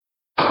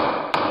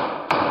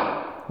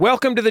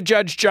Welcome to the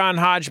Judge John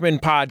Hodgman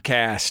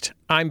podcast.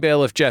 I'm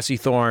bailiff Jesse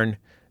Thorne.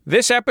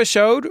 This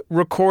episode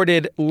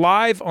recorded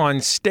live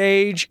on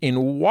stage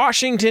in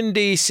Washington,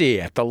 D.C.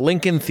 at the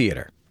Lincoln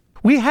Theater.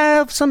 We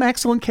have some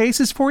excellent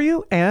cases for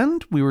you,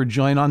 and we were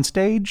joined on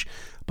stage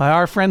by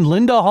our friend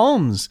Linda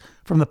Holmes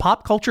from the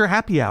Pop Culture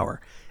Happy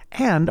Hour.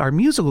 And our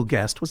musical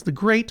guest was the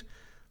great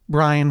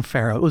Brian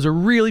Farrow. It was a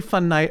really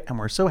fun night, and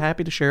we're so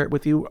happy to share it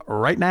with you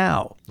right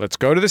now. Let's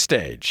go to the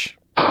stage.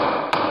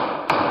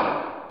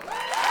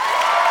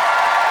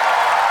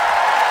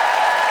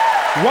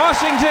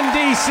 Washington,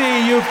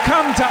 D.C., you've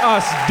come to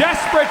us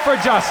desperate for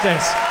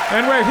justice,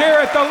 and we're here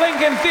at the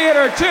Lincoln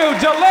Theater to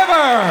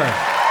deliver.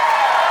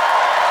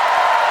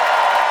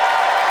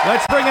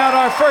 Let's bring out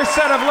our first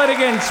set of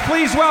litigants.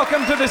 Please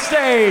welcome to the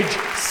stage,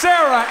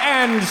 Sarah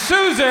and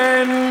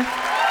Susan.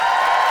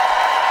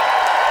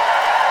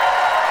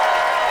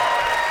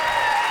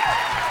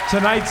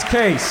 Tonight's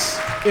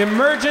case,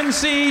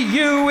 Emergency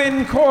You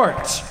in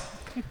Court.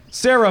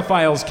 Sarah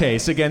files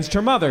case against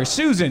her mother,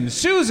 Susan.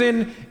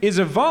 Susan is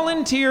a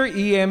volunteer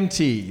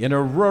EMT in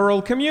a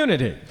rural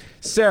community.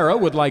 Sarah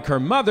would like her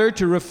mother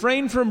to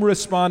refrain from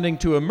responding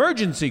to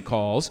emergency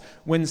calls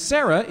when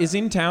Sarah is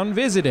in town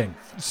visiting.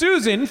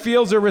 Susan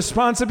feels a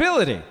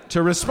responsibility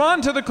to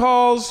respond to the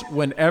calls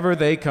whenever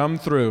they come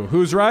through.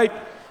 Who's right?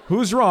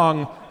 Who's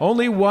wrong?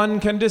 Only one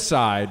can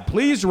decide.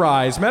 Please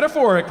rise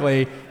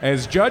metaphorically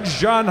as Judge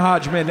John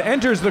Hodgman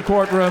enters the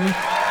courtroom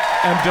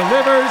and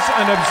delivers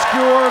an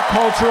obscure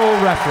cultural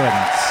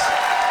reference.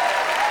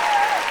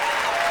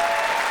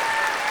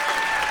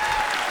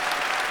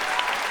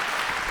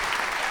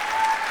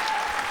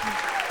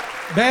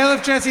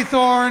 Bailiff Jesse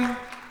Thorne,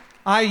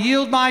 I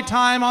yield my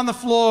time on the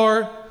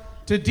floor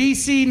to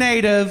D.C.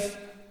 native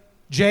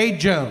Jade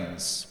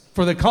Jones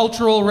for the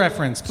cultural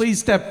reference. Please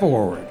step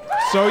forward.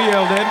 So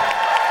yielded.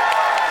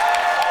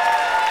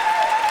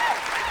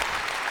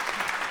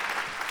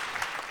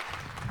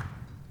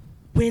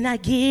 When I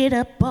get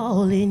up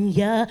all in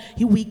ya,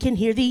 we can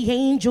hear the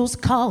angels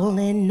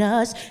calling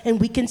us, and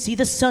we can see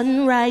the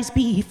sunrise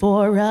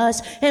before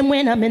us. And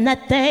when I'm in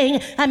that thing,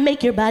 I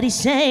make your body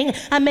sing.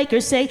 I make her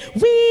say,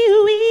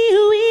 wee,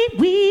 wee, wee,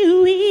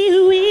 wee,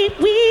 wee, wee,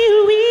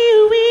 wee,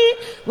 wee, wee,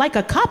 like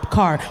a cop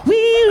car.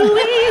 Wee, wee,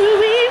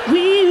 wee,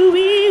 wee,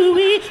 wee,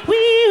 wee,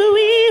 wee,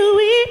 wee,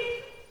 wee.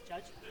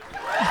 Judge.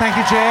 Thank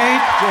you,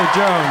 Jade. Jade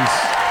Jones.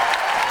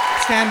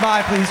 Stand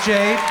by, please,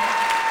 Jade.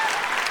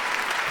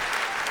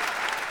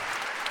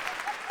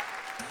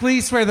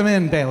 Please swear them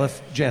in,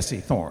 Bailiff Jesse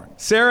Thorne.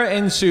 Sarah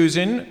and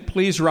Susan,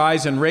 please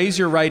rise and raise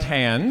your right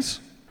hands.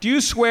 Do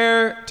you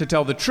swear to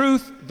tell the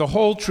truth, the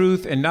whole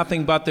truth, and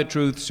nothing but the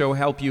truth, so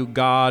help you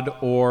God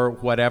or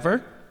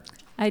whatever?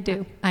 I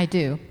do. I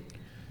do.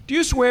 Do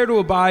you swear to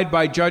abide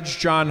by Judge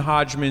John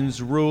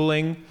Hodgman's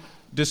ruling,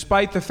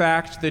 despite the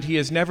fact that he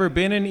has never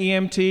been an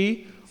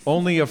EMT,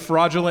 only a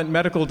fraudulent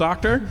medical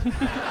doctor?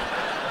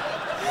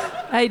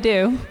 I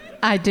do.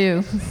 I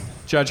do.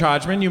 Judge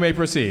Hodgman, you may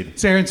proceed.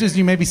 Sarah and Susan,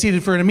 you may be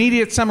seated for an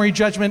immediate summary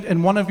judgment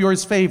in one of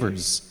yours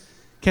favors.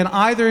 Can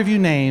either of you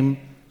name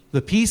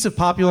the piece of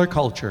popular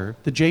culture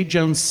that Jade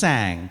Jones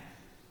sang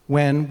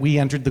when we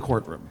entered the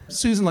courtroom?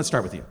 Susan, let's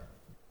start with you.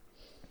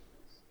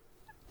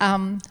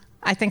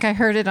 I think I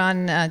heard it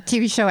on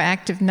TV show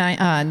Active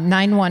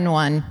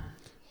 911.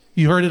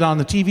 You heard it on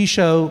the TV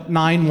show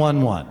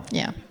 911.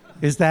 Yeah.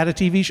 Is that a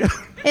TV show?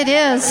 It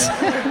is.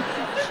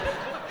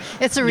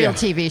 It's a real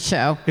TV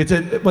show.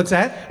 What's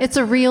that? It's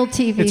a real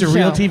TV show. It's a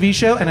real TV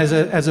show, and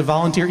as a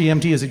volunteer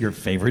EMT, is it your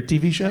favorite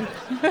TV show?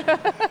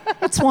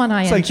 It's one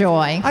I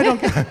enjoy. I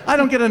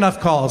don't get enough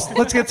calls.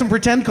 Let's get some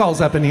pretend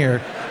calls up in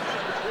here.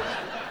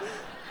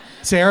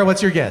 Sarah,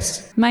 what's your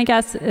guess? My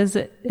guess is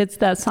it's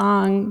that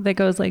song that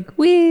goes like,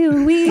 wee,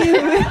 wee, wee,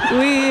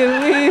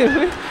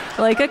 wee,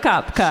 like a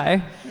cop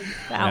car.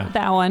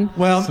 That one.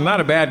 Well, it's not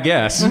a bad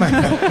guess.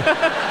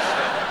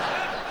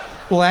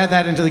 We'll add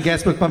that into the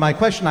guest book, but my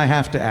question I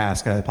have to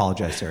ask, I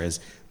apologize, Sarah, is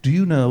do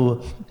you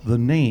know the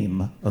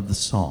name of the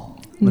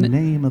song? The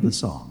name of the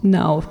song?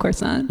 No, of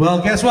course not.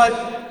 Well, guess what?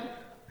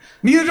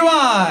 Neither do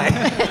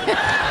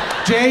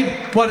I.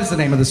 Jade, what is the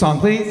name of the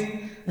song, please?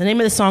 The name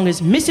of the song is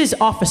Mrs.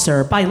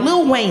 Officer by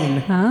Lil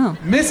Wayne. Oh.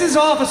 Mrs.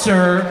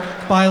 Officer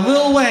by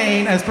Lil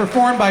Wayne, as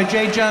performed by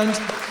Jade Jones.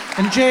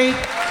 And Jade...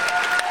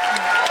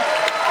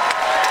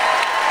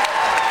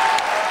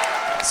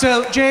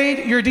 So,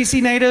 Jade, you're a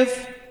DC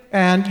native,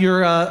 and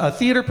you're a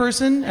theater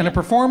person and a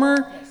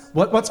performer.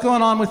 What's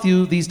going on with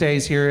you these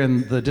days here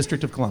in the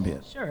District of Columbia?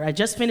 Sure, I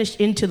just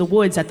finished Into the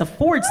Woods at the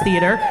Ford's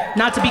Theater,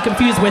 not to be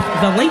confused with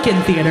the Lincoln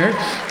Theater.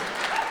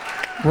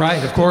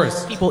 Right, of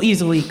course. People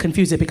easily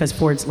confuse it because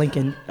Ford's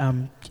Lincoln.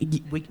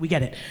 We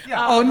get it.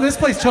 Yeah. And this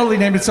place totally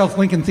named itself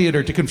Lincoln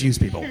Theater to confuse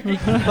people.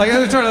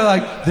 They're sort of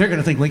like, they're going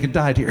to think Lincoln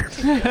died here.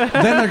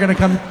 Then they're going to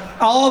come,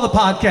 all the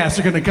podcasts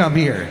are going to come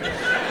here.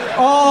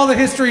 All the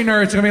history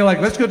nerds are going to be like,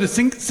 let's go to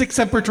Sic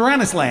Semper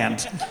Tyrannis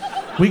land.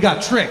 We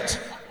got tricked.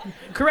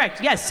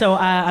 Correct, yes. So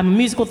I'm a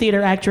musical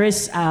theater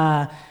actress.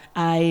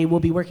 I will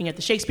be working at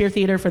the Shakespeare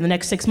Theater for the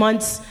next 6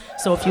 months.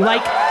 So if you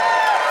like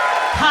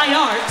high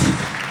art,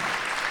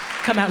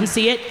 Come out and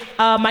see it.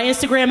 My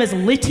Instagram is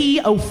Litty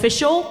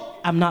Official.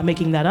 I'm not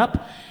making that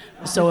up.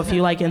 So if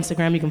you like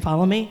Instagram, you can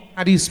follow me.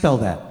 How do you spell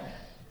that?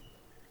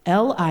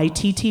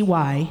 Litty,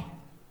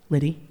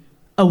 Liddy,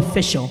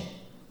 Official.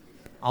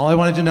 All I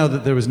wanted to know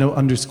that there was no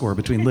underscore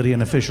between Liddy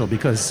and official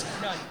because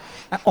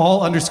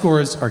all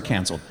underscores are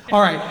canceled.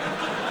 All right.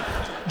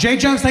 Jay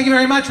Jones, thank you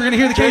very much. We're going to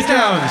hear the case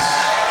now.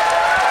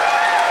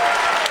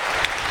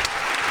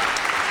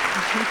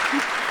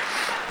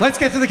 Let's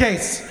get to the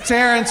case.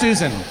 Sarah and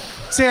Susan.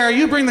 Sarah,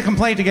 you bring the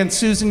complaint against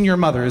Susan, your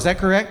mother. Is that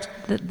correct?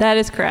 That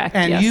is correct.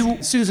 And yes.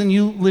 you, Susan,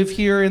 you live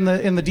here in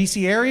the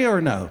D.C. area or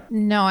no?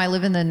 No, I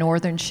live in the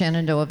northern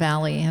Shenandoah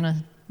Valley, in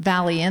a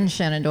valley in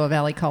Shenandoah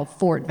Valley called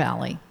Fort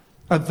Valley.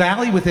 A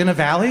valley within a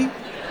valley?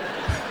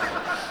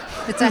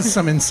 This is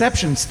some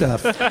Inception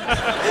stuff.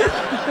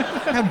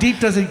 How deep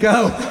does it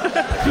go?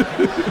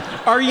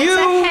 Are you,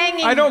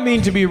 hanging- I don't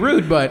mean to be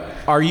rude, but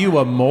are you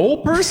a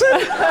mole person?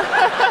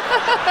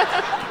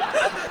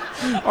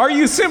 Are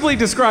you simply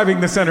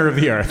describing the center of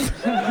the earth?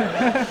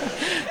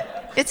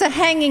 It's a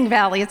hanging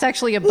valley. It's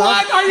actually above.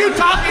 What are you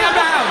talking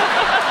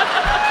about?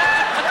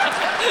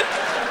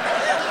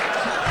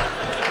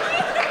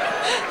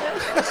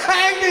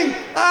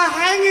 A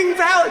hanging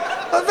valley.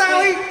 A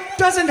valley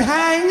doesn't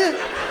hang.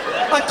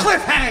 A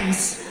cliff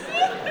hangs.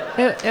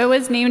 It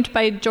was named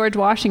by George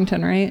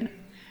Washington, right?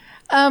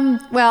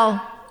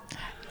 Well,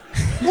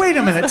 Wait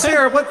a minute,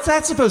 Sarah, what's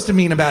that supposed to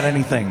mean about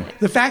anything?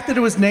 The fact that it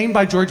was named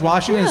by George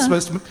Washington is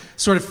supposed to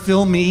sort of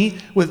fill me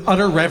with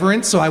utter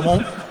reverence so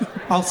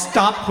I'll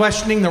stop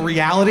questioning the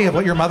reality of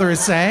what your mother is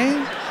saying?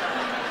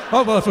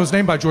 Oh, well, if it was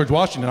named by George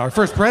Washington, our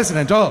first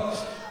president,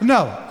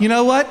 no. You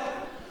know what?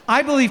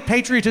 I believe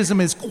patriotism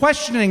is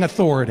questioning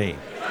authority.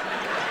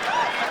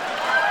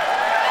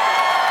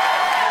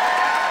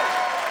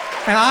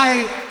 And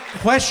I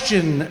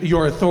question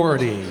your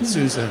authority,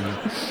 Susan.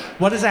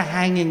 What is a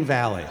hanging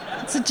valley?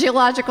 it's a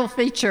geological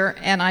feature,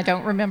 and I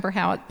don't remember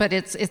how but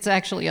it's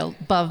actually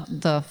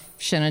above the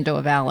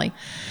Shenandoah Valley.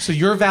 So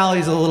your valley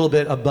is a little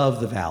bit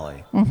above the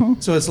valley. Mm-hmm.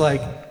 So it's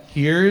like,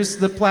 here's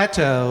the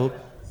plateau,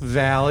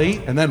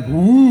 valley, and then,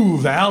 woo,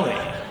 valley.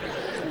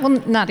 Well,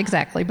 not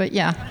exactly, but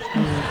yeah.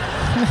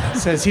 It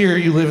says here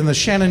you live in the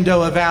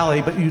Shenandoah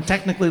Valley, but you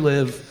technically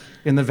live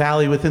in the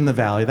valley within the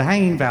valley, the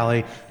hanging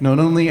valley, known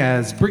only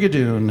as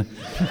Brigadoon.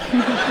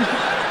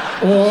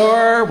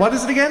 Or, what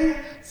is it again?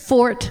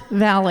 Fort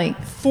Valley.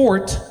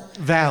 Fort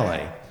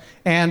Valley.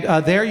 And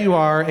there you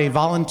are, a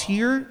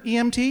volunteer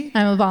EMT?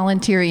 I'm a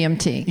volunteer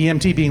EMT.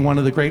 EMT being one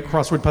of the great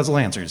crossword puzzle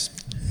answers.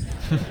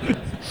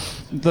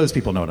 Those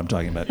people know what I'm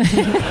talking about.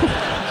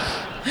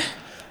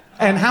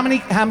 And how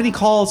many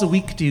calls a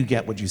week do you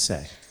get, would you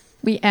say?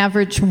 We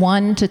average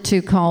 1 to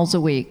 2 calls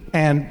a week.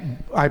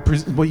 And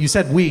well, you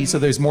said we, so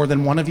there's more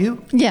than one of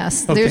you?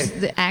 Yes, Okay. there's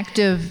the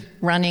active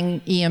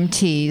running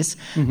EMTs.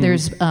 Mm-hmm.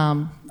 There's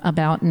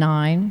about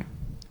 9.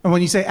 And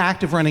when you say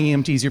active running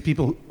EMTs, you're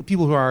people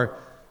who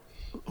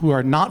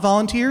are not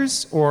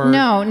volunteers, or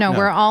No,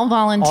 we're all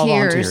volunteers. All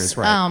volunteers,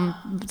 right.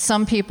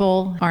 Some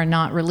people are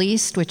not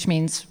released, which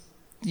means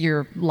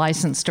you're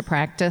licensed to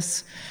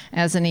practice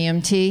as an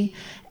EMT,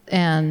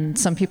 and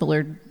some people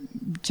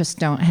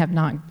have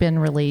not been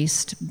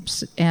released,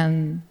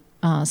 and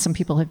some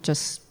people have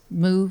just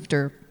moved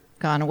or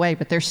gone away,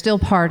 but they're still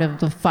part of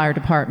the fire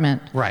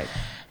department. Right.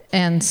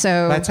 And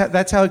so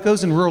That's how it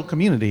goes in rural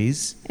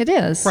communities. it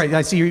is. Right.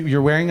 I see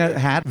you're wearing a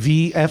hat,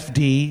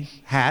 VFD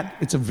hat.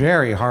 It's a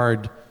very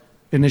hard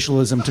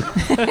initialism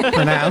to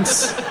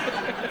pronounce.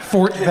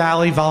 Fort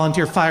Valley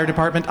Volunteer Fire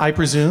Department, I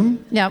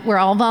presume. Yeah, we're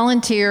all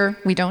volunteer.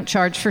 We don't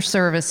charge for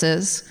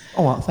services.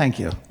 Oh, well, thank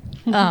you.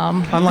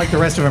 Unlike the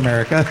rest of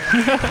America.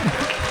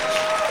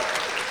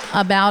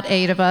 About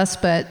 8 of us,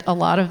 but a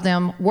lot of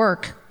them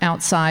work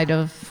outside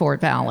of Fort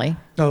Valley,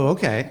 Oh,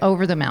 okay.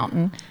 over the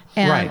mountain.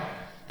 And, Right.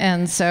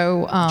 And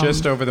so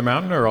Just over the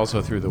mountain or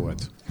also through the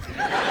woods?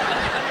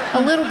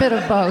 a little bit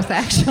of both,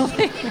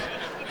 actually.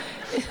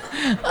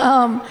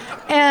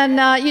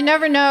 And you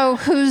never know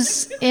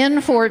who's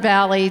in Fort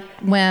Valley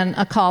when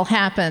a call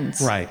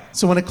happens. Right.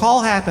 So when a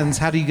call happens,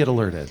 how do you get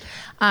alerted?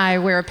 I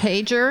wear a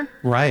pager.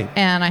 Right.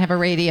 And I have a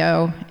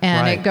radio,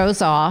 and Right. it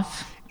goes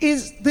off.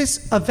 Is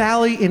this a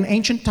valley in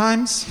ancient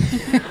times?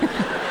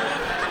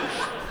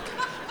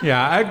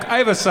 Yeah, I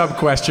have a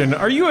sub-question.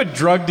 Are you a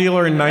drug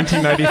dealer in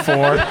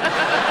 1994?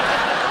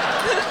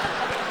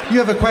 You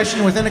have a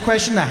question within a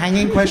question, a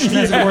hanging question,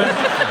 as it were?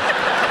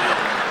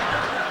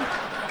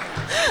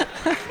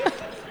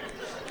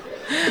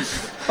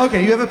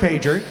 Okay, you have a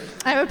pager.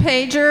 I have a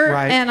pager,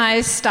 Right. and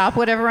I stop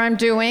whatever I'm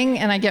doing,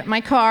 and I get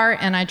my car,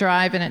 and I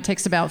drive, and it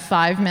takes about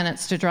 5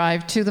 minutes to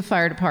drive to the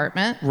fire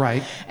department.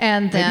 Right.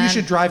 And then Maybe you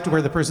should drive to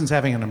where the person's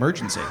having an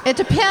emergency. it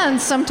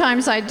depends.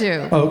 Sometimes I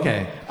do. Oh,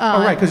 okay.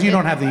 Right, because you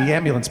don't have the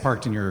ambulance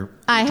parked in your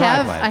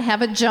driveway. I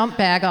have a jump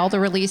bag. All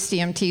the released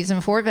EMTs in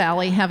Fort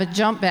Valley have a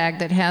jump bag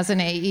that has an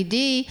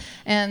AED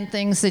and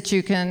things that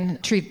you can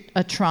treat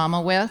a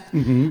trauma with.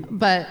 Mm-hmm.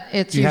 But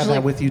it's Do you usually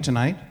have that with you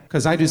tonight?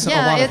 Because I do a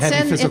lot of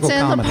heavy physical it's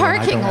in comedy. the and I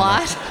parking don't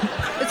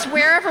have lot. it. It's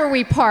wherever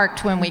we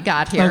parked when we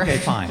got here. Okay,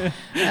 fine.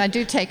 I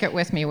do take it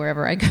with me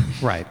wherever I go.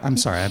 Right. I'm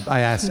sorry.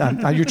 I asked.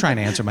 You're trying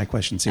to answer my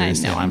question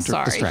seriously. I know, and I'm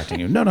sorry. distracting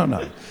you.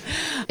 No.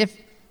 If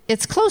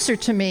it's closer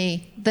to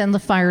me than the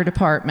fire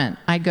department,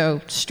 I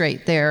go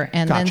straight there,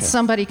 and then Gotcha.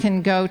 somebody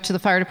can go to the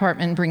fire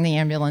department and bring the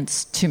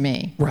ambulance to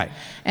me. Right.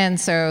 And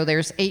so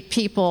there's 8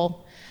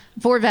 people.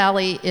 Fort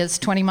Valley is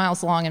 20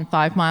 miles long and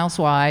 5 miles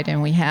wide,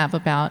 and we have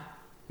about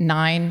 8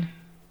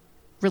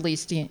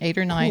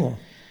 or 9 Cool.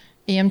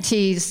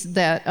 EMTs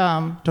that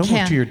Don't can.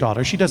 look to your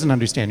daughter. She doesn't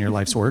understand your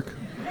life's work.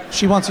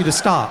 She wants you to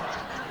stop.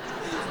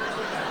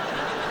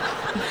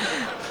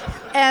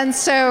 And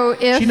so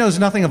if She knows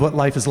nothing of what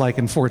life is like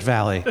in Fort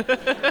Valley.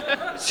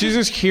 She's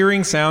just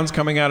hearing sounds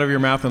coming out of your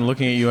mouth and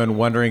looking at you and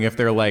wondering if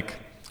they're like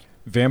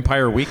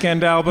Vampire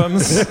Weekend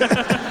albums.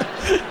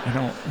 I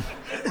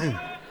don't.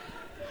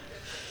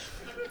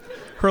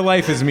 Her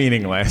life is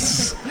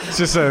meaningless. It's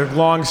just a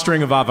long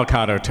string of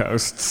avocado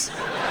toasts.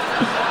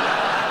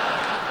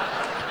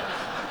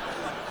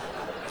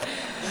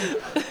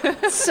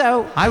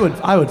 so I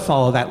would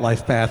follow that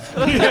life path.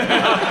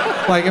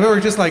 Like if it were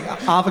just like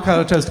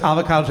avocado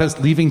toast,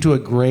 leaving to a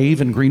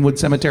grave in Greenwood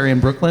Cemetery in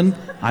Brooklyn,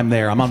 I'm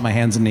there. I'm on my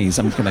hands and knees.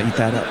 I'm just gonna eat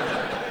that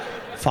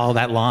up. Follow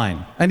that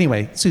line.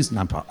 Anyway, Susan,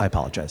 I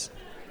apologize.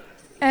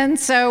 And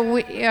so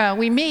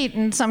we meet,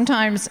 and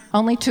sometimes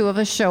only 2 of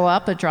us show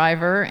up, a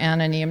driver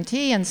and an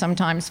EMT, and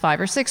sometimes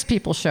 5 or 6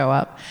 people show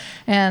up.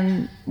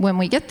 And when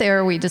we get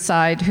there, we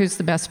decide who's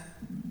the best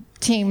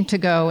team to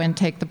go and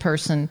take the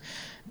person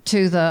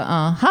to the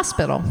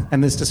hospital.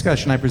 And this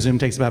discussion, I presume,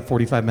 takes about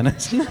 45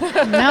 minutes.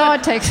 No,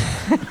 it takes...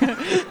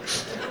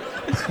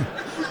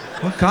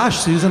 Well, gosh,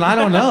 Susan, I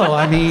don't know.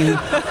 I mean,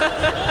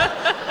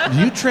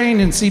 you trained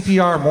in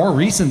CPR more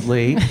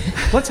recently.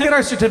 Let's get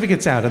our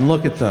certificates out and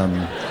look at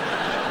them.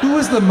 Who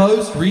was the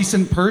most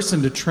recent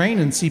person to train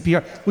in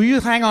CPR? Will you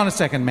hang on a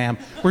second, ma'am?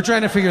 We're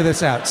trying to figure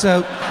this out.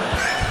 So,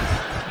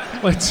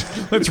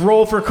 Let's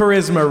roll for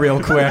charisma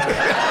real quick.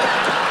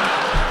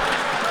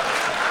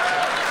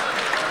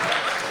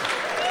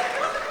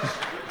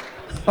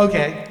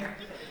 okay,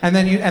 and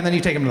then you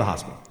take him to the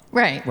hospital.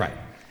 Right. Right.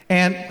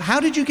 And how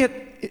did you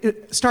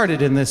get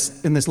started in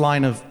this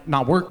line of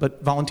not work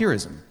but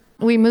volunteerism?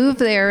 We moved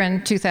there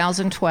in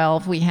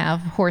 2012. We have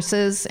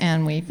horses,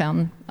 and we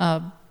found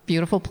a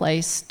beautiful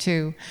place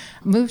to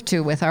move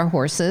to with our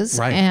horses.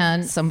 Right.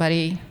 And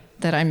somebody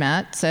that I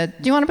met said,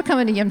 "Do you want to become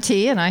an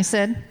EMT?" And I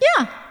said,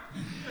 "Yeah."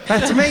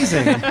 That's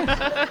amazing.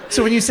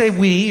 So when you say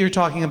we, you're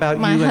talking about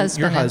My you and husband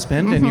your and-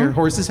 husband and your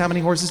horses. How many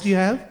horses do you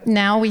have?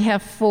 Now we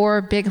have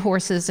 4 big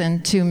horses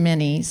and 2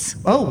 minis.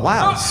 Oh,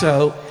 wow.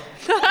 So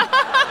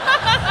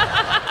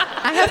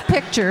I have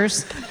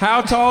pictures.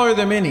 How tall are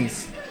the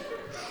minis?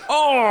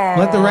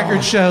 let the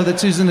record show that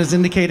Susan is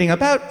indicating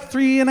about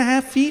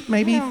 3.5 feet,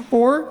 maybe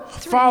 4?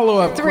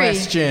 Follow-up 3.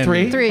 question.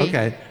 3? 3.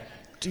 Okay.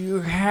 Do you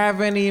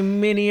have any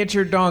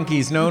miniature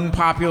donkeys known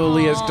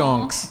popularly as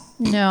donks?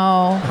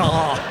 No.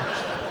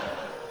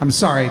 I'm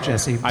sorry,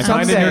 Jesse. I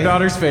find in your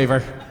daughter's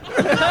favor.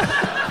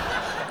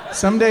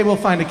 Someday we'll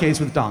find a case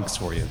with donks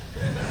for you.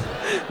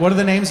 What are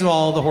the names of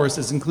all the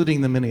horses,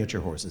 including the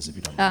miniature horses, if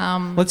you don't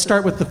mind? Let's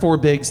start with the 4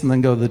 bigs and then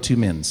go to the 2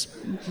 mins.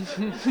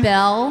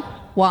 Belle,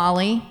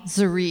 Wally,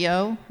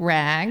 Zario,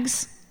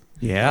 Rags.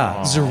 Yeah.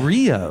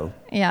 Zario.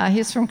 Yeah,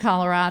 he's from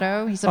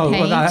Colorado. He's a Oh,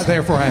 paint. well,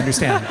 therefore I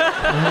understand.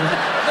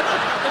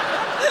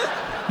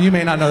 You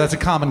may not know that's a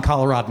common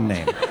Coloradan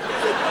name.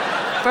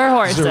 For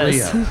horses.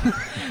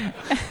 Zario.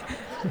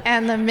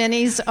 And the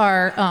minis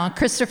are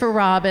Christopher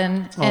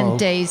Robin and Oh.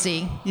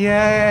 Daisy.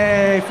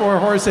 Yay, 4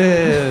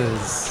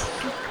 horses.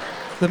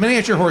 The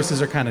miniature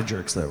horses are kind of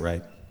jerks, though,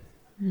 right?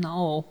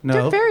 No. No.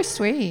 They're very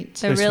sweet.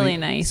 They're really sweet.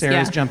 nice.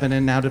 Sarah's yeah. jumping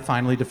in now to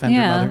finally defend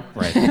Yeah. her mother.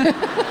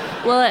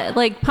 Right. Well,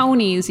 like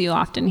ponies, you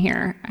often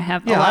hear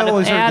have a Yeah, lot I've of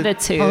always heard that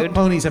attitude,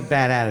 ponies have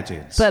bad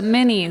attitudes. but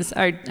minis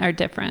are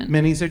different.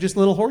 Minis are just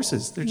little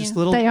horses. They're just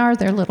little. They are.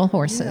 They're little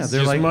horses. Yeah, they're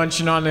Just like.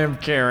 munching on them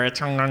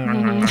carrots.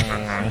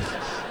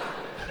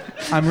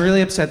 I'm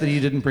really upset that you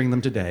didn't bring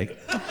them today.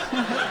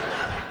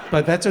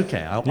 But that's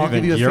okay. I'll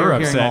give you a You're fair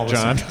hearing all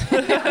upset,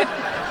 the John. same.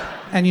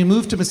 And you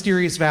moved to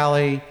Mysterious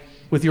Valley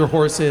with your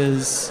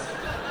horses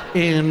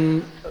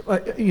in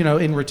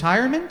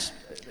retirement,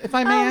 if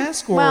I may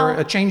ask, or well-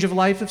 a change of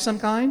life of some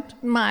kind?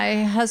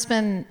 My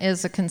husband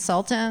is a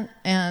consultant,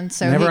 and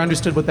so Never he-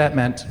 understood what that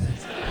meant.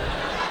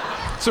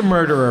 It's a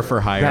murderer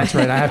for hire. That's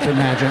right, I have to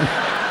imagine.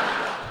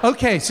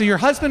 Okay, so your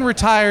husband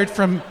retired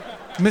from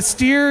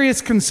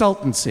Mysterious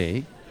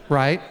Consultancy,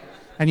 right?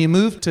 And you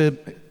moved to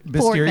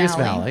Mysterious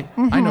Valley.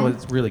 Valley. I know what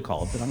it's really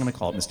called, but I'm going to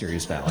call it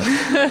Mysterious Valley.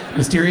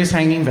 Mysterious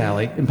Hanging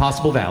Valley,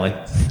 Impossible Valley,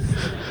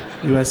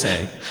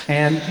 USA.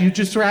 And you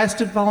just were asked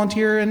to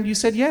volunteer, and you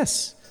said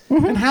yes.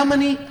 And how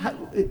many? I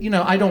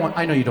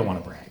know you don't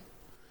want to brag,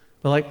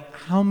 but like,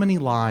 how many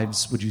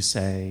lives would you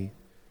say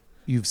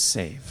you've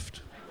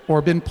saved,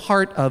 or been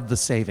part of the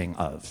saving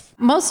of?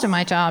 Most of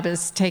my job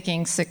is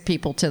taking sick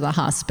people to the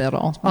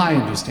hospital. I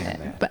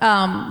understand that.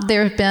 But,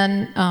 there have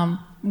been. And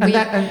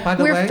by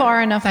the we're way,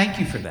 far enough. Thank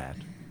you for that.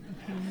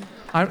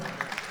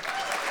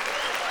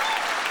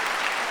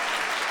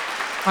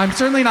 I'm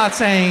certainly not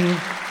saying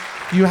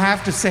you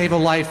have to save a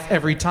life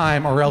every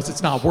time or else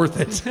it's not worth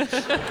it.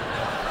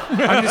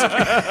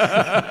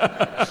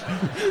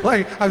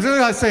 I'm certainly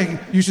not saying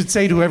you should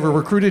say to whoever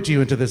recruited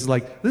you into this,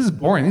 like, this is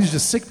boring. These are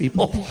just sick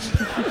people.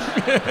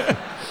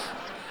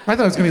 I thought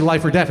it was going to be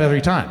life or death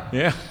every time.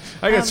 Yeah.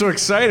 I got so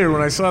excited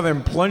when I saw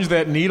them plunge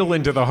that needle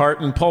into the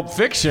heart in Pulp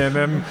Fiction,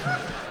 and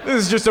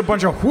this is just a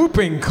bunch of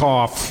whooping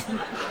cough.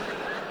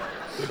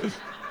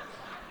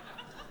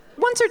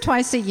 Once or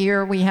twice a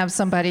year, we have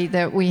somebody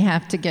that we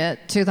have to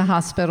get to the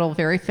hospital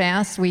very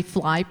fast. We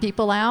fly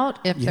people out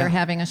if they're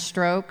having a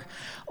stroke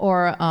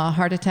or a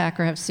heart attack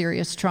or have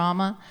serious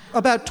trauma.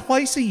 About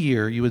twice a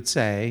year, you would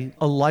say,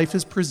 a life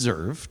is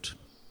preserved.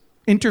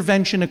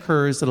 Intervention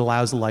occurs that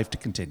allows the life to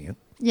continue.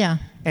 Yeah.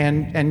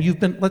 And you've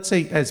been, let's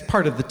say, as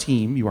part of the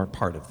team, you are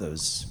part of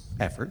those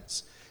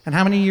efforts. And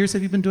how many years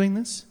have you been doing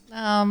this?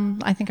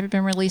 I think I've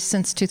been released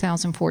since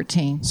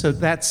 2014. So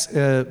that's,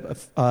 carry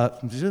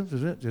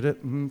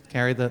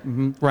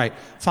the, right,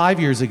 5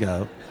 years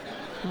ago.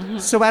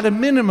 So at a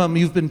minimum,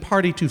 you've been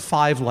party to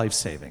 5 life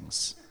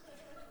savings.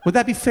 Would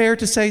that be fair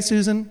to say,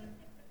 Susan?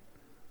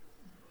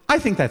 I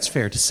think that's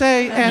fair to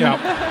say. And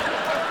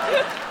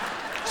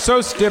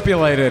So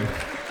stipulated.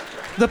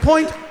 the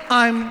point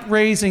I'm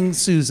raising,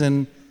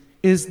 Susan,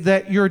 is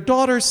that your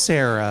daughter,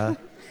 Sarah,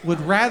 would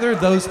rather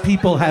those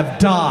people have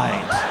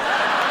died.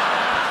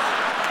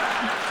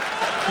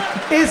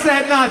 Is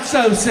that not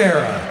so,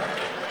 Sarah?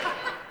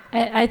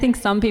 I think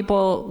some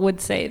people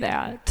would say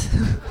that.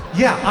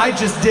 Yeah, I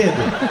just did.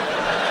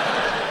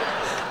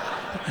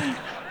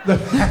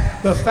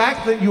 The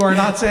fact that you are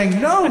not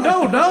saying no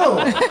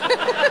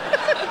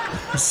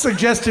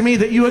suggests to me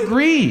that you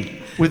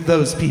agree with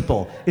those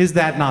people. Is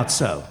that not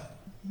so?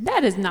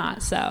 That is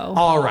not so.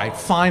 All right,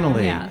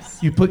 finally, Yes.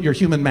 you put your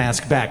human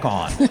mask back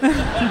on.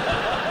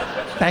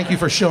 Thank you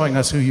for showing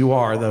us who you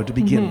are, though, to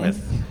begin with.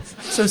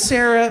 So,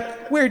 Sarah,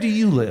 where do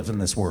you live in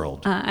this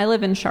world? I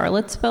live in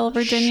Charlottesville,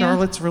 Virginia.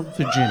 Charlottesville,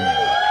 Virginia.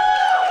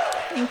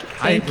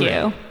 Thank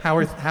you. How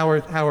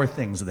are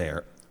things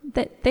there?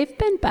 They've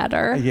been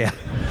better. Yeah.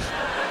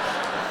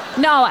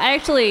 No,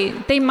 actually,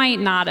 they might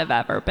not have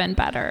ever been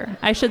better.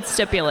 I should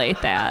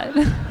stipulate that.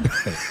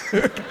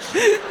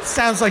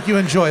 Sounds like you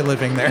enjoy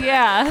living there.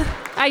 Yeah,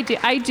 I do.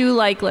 I do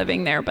like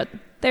living there, but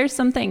there's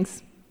some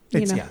things,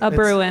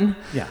 brewing.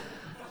 Yeah.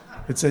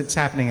 It's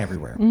happening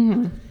everywhere.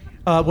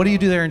 What do you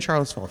do there in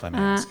Charlottesville, if I may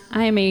ask?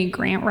 I am a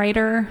grant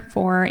writer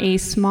for a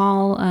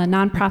small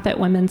nonprofit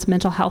women's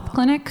mental health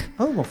clinic.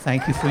 Oh, well,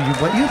 thank you for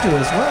what you do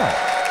as well.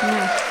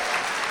 Yeah.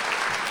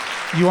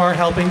 You are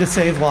helping to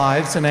save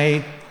lives in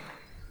a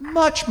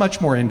much, much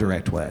more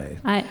indirect way.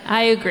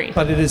 I agree.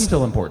 But it is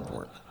still important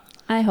work.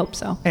 I hope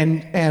so.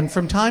 And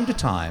from time to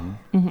time,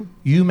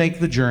 you make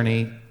the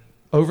journey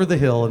over the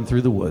hill and through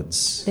the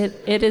woods.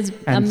 It is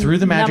and through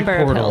the magic number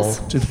of portal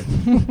hills.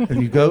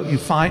 and you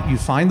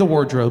find the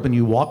wardrobe and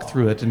you walk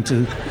through it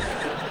into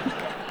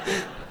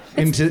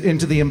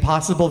the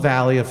impossible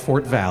valley of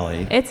Fort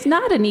Valley. It's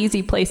not an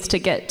easy place to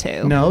get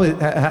to. No,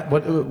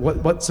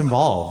 what's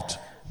involved?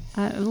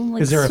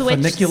 Like Is there a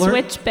funicular?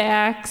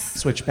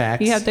 Switchbacks.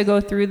 You have to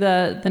go through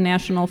the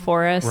national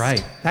forest.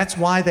 Right. That's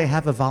why they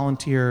have a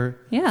volunteer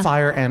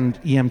fire and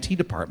EMT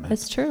department.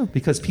 That's true.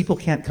 Because people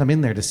can't come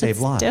in there to save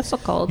lives. It's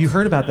difficult. You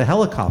heard about the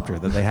helicopter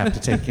that they have to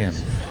take in.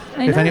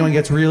 I If know. anyone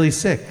gets really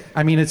sick.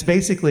 I mean, it's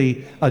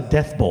basically a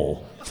death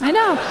bowl. I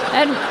know.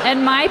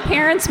 And my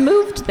parents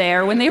moved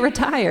there when they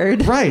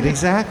retired. Right,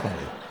 exactly.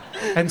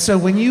 And so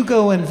when you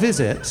go and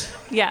visit,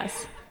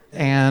 Yes.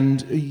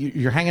 and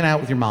you're hanging out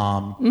with your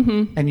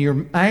mom, and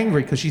you're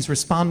angry because she's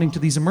responding to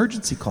these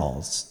emergency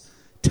calls,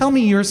 tell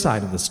me your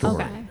side of the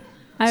story. Okay.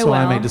 I so will.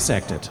 I may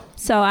dissect it.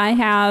 So I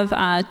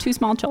have 2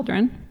 small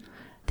children.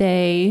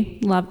 They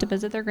love to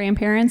visit their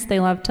grandparents. They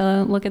love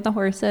to look at the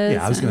horses.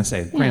 Yeah, I was going to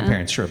say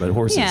grandparents, sure, but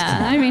horses, Yeah,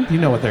 come on. I mean, you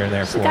know what they're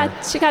there for.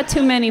 She got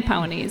too many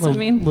ponies.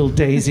 Little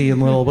Daisy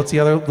and what's the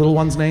other little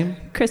one's name?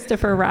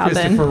 Christopher Robin.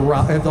 Christopher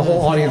Robin. The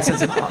whole audience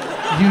says in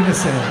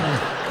unison.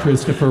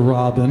 Christopher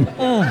Robin.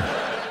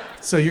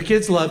 So your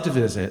kids love to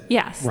visit.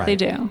 Yes, right. they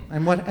do.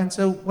 And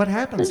so what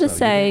happens? Let's just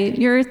say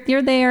you're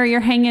there, you're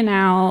hanging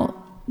out,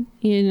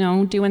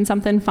 doing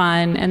something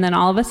fun, and then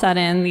all of a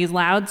sudden these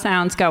loud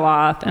sounds go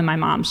off, and my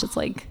mom's just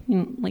like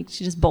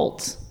she just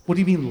bolts. What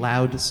do you mean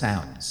loud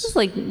sounds? Just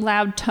like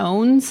loud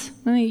tones.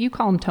 I mean, you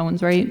call them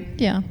tones, right?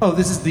 Yeah. Oh,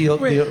 this is the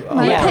Pager.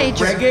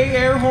 Reggae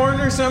air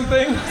horn or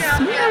something?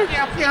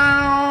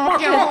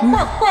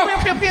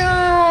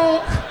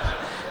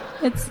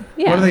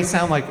 What do they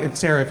sound like,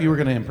 Sarah, if you were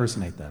going to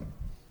impersonate them?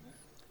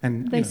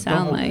 And They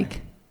sound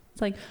like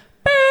it's like.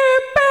 Beep,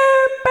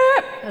 beep,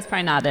 beep. That's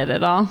probably not it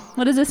at all.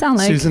 What does it sound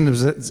like? Susan,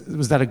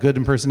 was that a good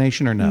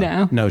impersonation or no?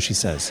 No. No, she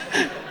says.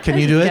 Can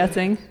you do it?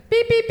 Guessing.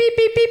 Beep beep beep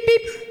beep beep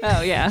beep.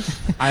 Oh yeah.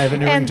 I have a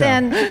new And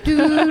ringtone. then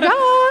doo-da.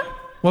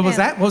 What was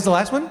that? What was the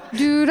last one?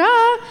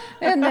 Doo-da.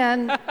 And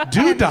then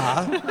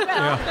Doodah.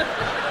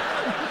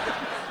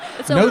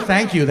 So No,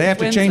 thank you. They have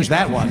to change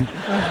that one.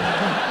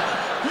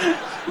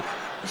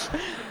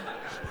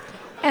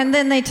 And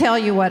then they tell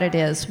you what it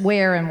is,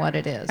 where and what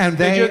it is. And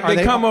They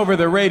they come over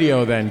the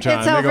radio then, John.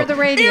 It's They over go, the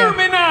radio. Hear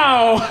me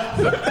now!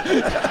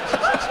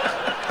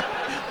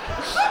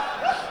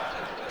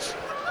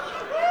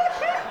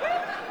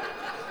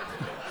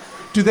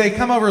 Do they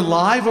come over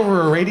live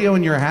over a radio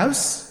in your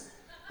house?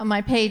 On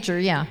my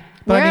pager, yeah.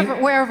 But I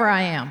mean- Wherever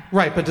I am.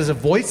 Right, but does a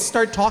voice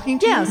start talking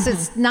to you? Yes,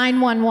 it's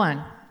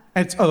 911.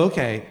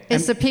 Okay.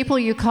 It's the people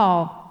you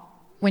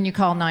call when you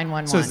call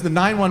 911. So it's the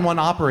 911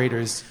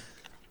 operators,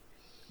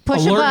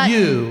 push alert a button,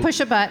 you. push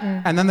a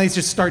button. and then they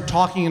just start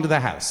talking into the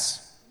house.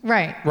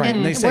 Right. Right,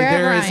 and they say wherever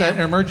there I is am.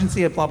 an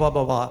emergency at blah, blah,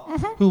 blah, blah.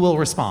 Who will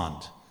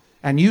respond?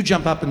 And you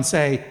jump up and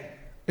say,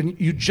 and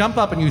you jump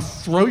up and you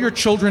throw your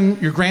children,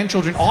 your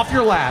grandchildren off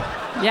your lap,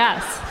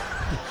 Yes.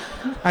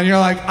 and you're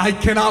like, I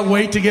cannot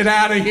wait to get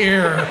out of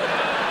here.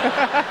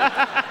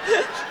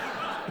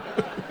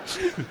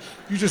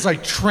 You just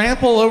like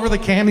trample over the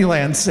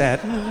Candyland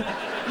set.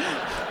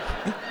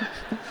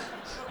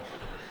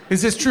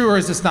 Is this true or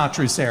is this not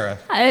true, Sarah?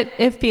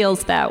 It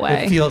feels that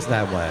way. It feels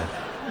that way.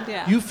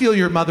 Yeah. You feel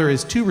your mother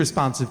is too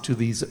responsive to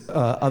these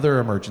other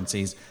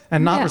emergencies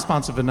and not Yeah.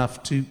 responsive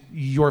enough to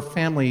your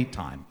family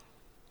time.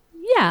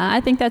 Yeah,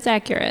 I think that's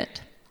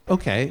accurate.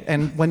 Okay,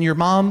 and when your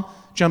mom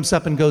jumps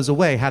up and goes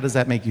away, how does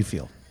that make you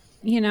feel?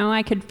 You know,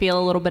 I could feel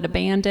a little bit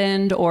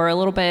abandoned or a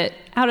little bit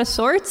out of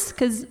sorts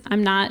because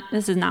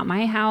this is not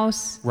my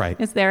house. Right.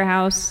 It's their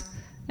house.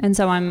 And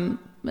so I'm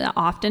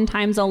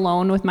oftentimes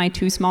alone with my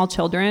 2 small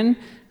children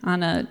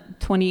on a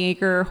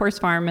 20-acre horse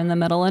farm in the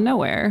middle of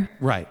nowhere.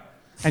 Right.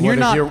 And you're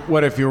not.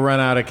 What if you run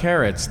out of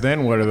carrots?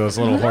 Then what are those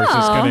little horses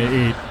No. going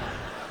to eat?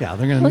 Yeah,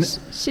 they're gonna. Well,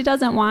 she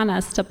doesn't want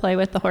us to play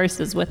with the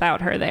horses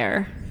without her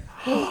there.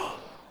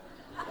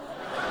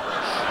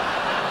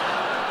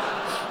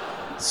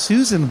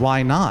 Susan,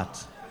 why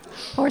not?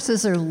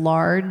 Horses are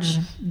large,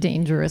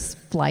 dangerous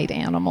flight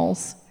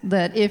animals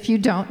that if you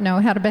don't know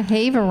how to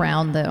behave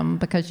around them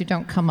because you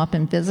don't come up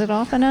and visit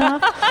often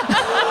enough,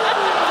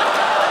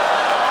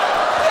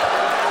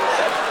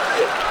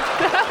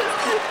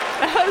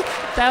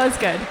 That was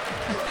good.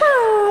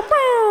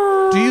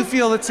 Do you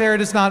feel that Sarah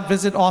does not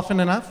visit often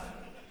enough?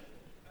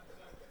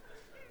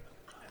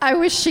 I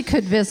wish she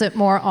could visit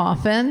more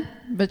often,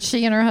 but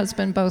she and her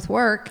husband both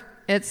work.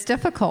 It's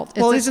difficult.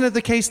 Well, isn't it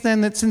the case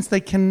then that since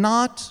they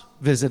cannot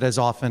visit as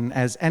often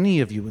as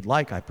any of you would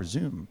like, I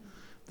presume,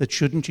 that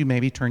shouldn't you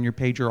maybe turn your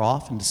pager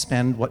off and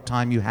spend what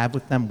time you have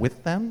with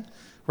them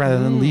rather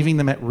than leaving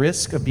them at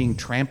risk of being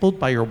trampled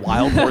by your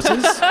wild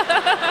horses?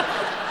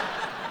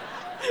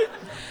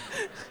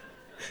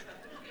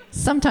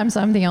 Sometimes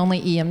I'm the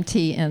only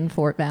EMT in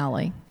Fort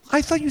Valley.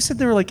 I thought you said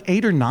there were like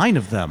 8 or 9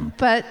 of them.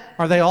 But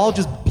Are they all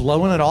just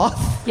blowing it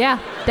off? Yeah,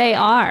 they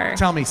are.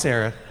 Tell me,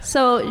 Sarah.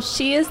 So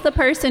she is the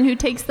person who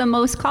takes the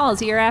most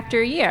calls year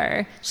after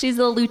year. She's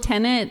the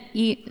lieutenant,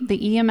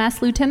 the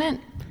EMS lieutenant.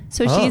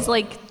 So she's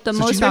like the So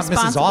most she's not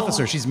responsible. Mrs.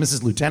 Officer, she's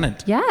Mrs.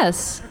 Lieutenant.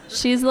 Yes,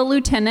 she's the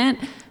lieutenant.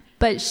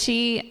 But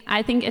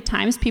I think at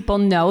times people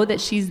know that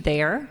she's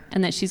there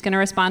and that she's going to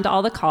respond to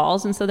all the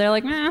calls. And so they're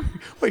like,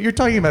 Wait, you're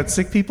talking about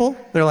sick people?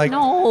 They're like, No,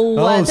 oh,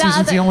 the Susan's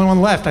other- the only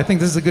one left. I think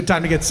this is a good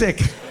time to get sick.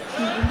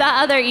 the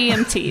other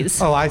EMTs.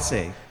 Oh, I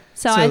see.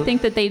 So I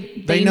think that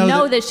they know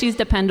know that- that she's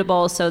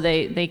dependable, so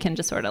they can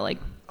just sort of like,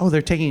 Oh,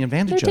 they're taking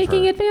advantage they're of her.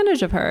 taking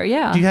advantage of her,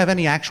 yeah. Do you have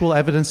any actual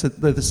evidence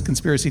that this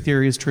conspiracy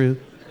theory is true?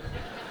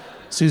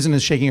 Susan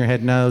is shaking her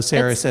head no.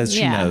 Sarah says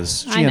she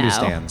knows. She I know.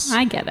 understands.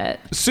 I get it.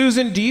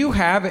 Susan, do you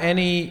have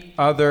any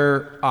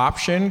other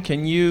option?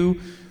 Can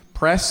you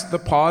press the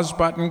pause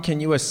button?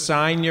 Can you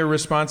assign your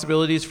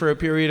responsibilities for a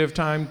period of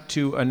time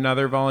to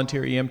another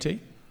volunteer EMT?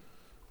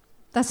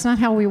 that's not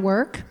how we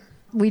work.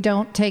 We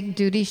don't take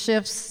duty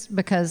shifts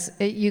because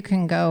you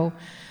can go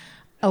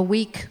a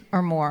week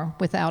or more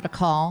without a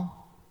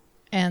call.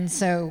 And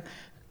so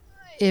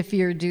if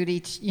your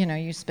duty,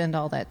 you spend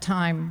all that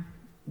time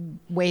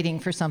waiting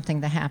for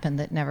something to happen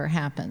that never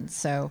happens.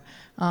 So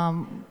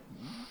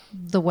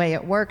the way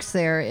it works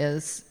there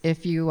is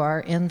if you are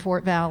in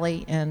Fort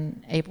Valley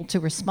and able to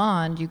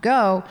respond, you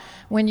go.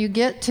 When you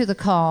get to the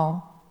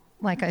call,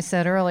 like I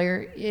said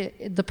earlier,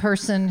 the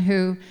person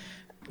who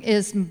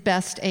is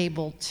best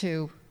able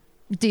to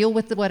deal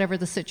with whatever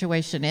the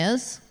situation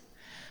is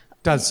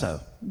Does so.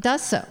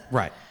 does so.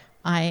 Right.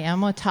 I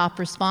am a top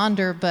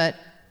responder, but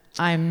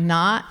I'm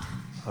not.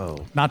 Oh,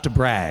 not to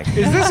brag.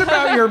 Is this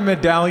about your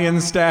medallion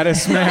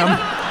status, ma'am?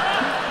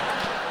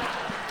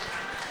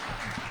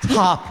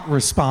 Top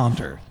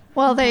responder.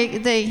 Well,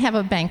 they have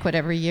a banquet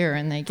every year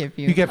and they give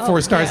you. You get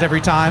 4 stars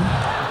every time?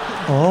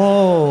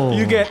 Oh.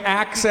 You get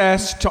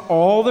access to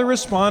all the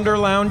responder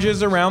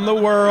lounges around the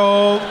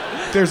world.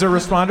 There's a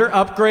responder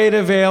upgrade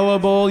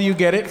available. You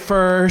get it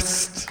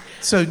first.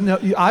 So no,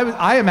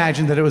 I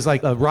imagine that it was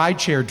like a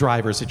rideshare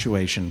driver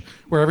situation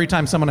where every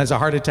time someone has a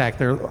heart attack,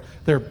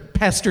 they're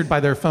pestered by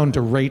their phone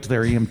to rate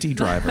their EMT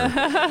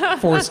driver.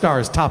 4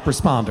 stars, top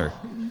responder.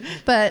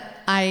 But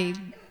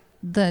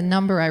the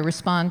number I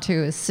respond to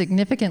is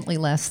significantly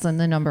less than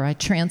the number I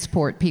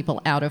transport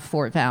people out of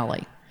Fort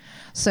Valley.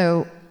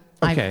 So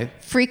Okay.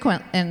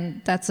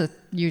 And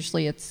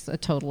usually it's a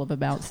total of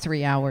about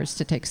 3 hours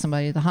to take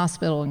somebody to the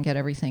hospital and get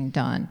everything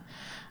done.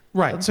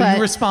 Right. So But-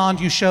 you respond,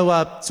 you show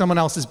up, someone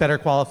else is better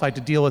qualified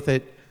to deal with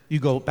it, you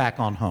go back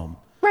on home.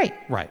 Right.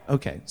 Right.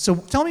 Okay. So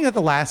tell me about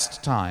the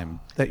last time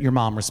that your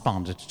mom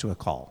responded to a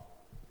call.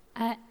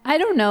 I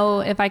don't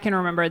know if I can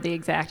remember the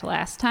exact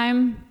last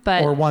time,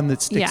 but Or one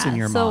that sticks in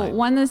your mind. So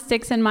one that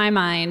sticks in my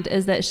mind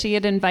is that she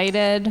had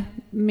invited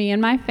me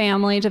and my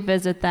family to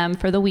visit them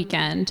for the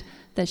weekend.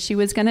 That she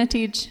was going to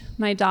teach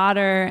my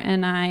daughter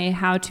and I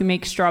how to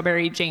make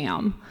strawberry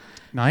jam.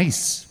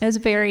 Nice. It was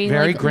Very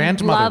like,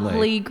 grandmotherly.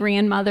 lovely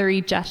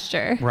grandmothery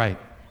gesture. Right.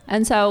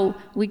 And so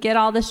we get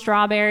all the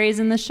strawberries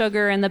and the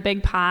sugar in the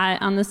big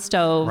pot on the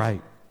stove.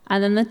 Right.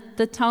 And then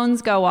the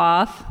tones go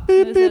off.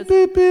 Beep, beep,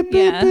 beep, beep,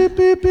 Yeah. beep,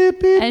 beep, beep,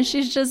 beep. And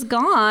she's just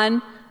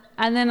gone.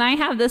 And then I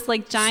have this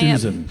like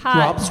giant Susan, pot.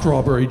 drop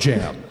strawberry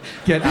jam.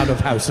 Get out of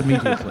house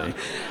immediately.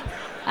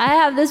 I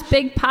have this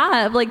big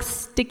pot of like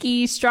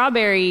sticky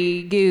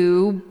strawberry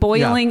goo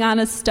boiling on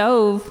a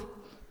stove.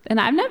 And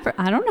I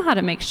don't know how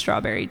to make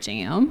strawberry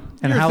jam.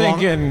 And You're how long?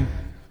 thinking,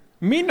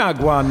 me not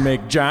gwan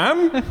make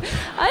jam.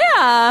 Oh,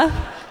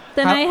 yeah.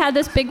 Then How- I had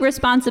this big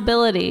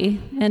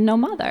responsibility and no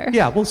mother.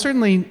 Yeah, well,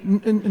 certainly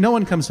no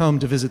one comes home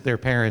to visit their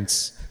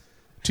parents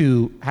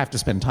to have to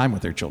spend time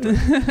with their children.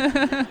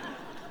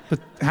 But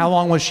how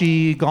long was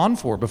she gone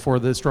for before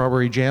the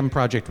strawberry jam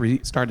project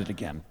restarted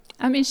again?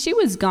 I mean, she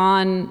was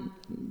gone.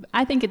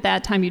 I think at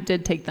that time you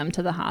did take them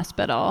to the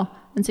hospital.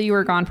 And so you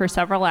were gone for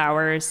several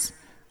hours.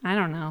 I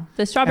don't know.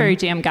 The strawberry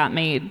jam got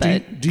made,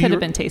 but do could you- have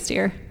been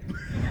tastier.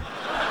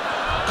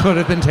 Could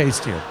have been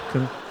tastier.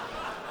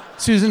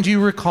 Susan, do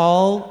you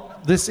recall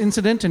this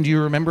incident and do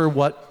you remember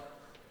what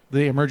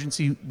the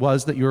emergency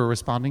was that you were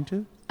responding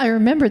to? I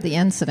remember the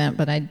incident,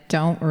 but I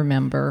don't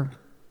remember,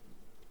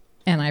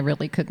 and I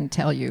really couldn't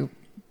tell you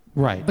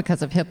Right.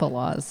 because of HIPAA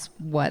laws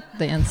what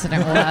the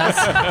incident was.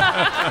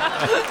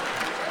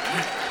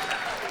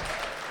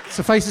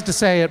 Suffice it to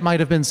say, it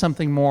might have been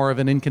something more of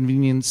an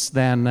inconvenience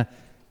than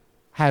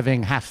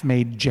having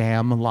half-made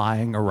jam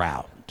lying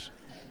around.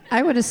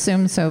 I would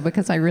assume so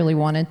because I really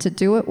wanted to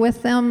do it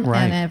with them.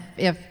 Right. And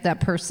if that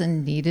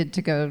person needed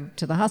to go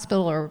to the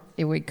hospital or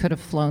we could have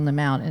flown them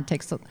out. And it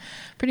takes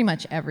pretty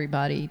much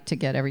everybody to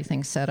get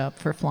everything set up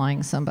for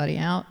flying somebody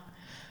out.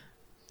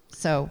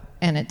 So,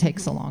 and it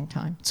takes a long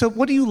time. So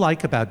what do you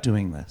like about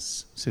doing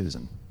this,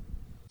 Susan?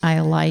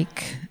 I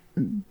like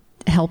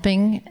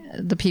helping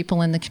the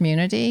people in the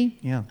community.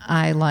 Yeah.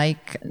 I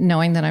like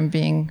knowing that I'm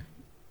being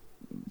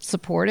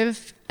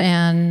supportive,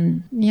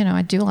 and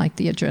I do like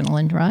the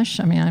adrenaline rush.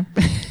 I mean,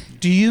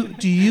 Do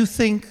you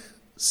think,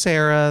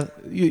 Sarah,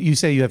 you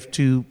say you have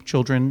 2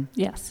 children?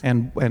 Yes.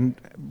 And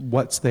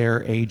what's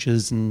their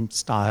ages and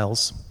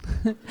styles?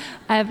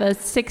 I have a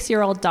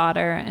 6-year-old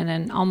daughter and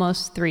an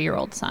almost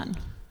 3-year-old son.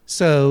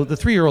 So the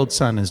 3-year-old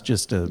son is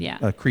just Yeah.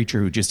 a creature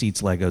who just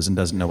eats Legos and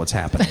doesn't know what's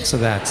happening. So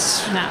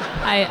that's... No,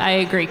 I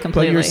agree But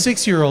completely. your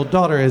 6-year-old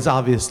daughter is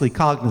obviously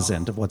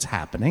cognizant of what's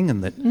happening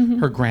and that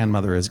her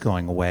grandmother is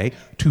going away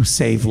to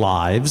save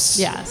lives.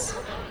 Yes.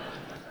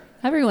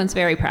 Everyone's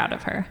very proud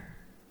of her.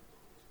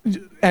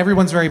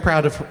 Everyone's very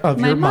proud of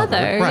My your mother.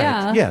 mother, Right.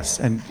 yeah. Yes.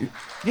 And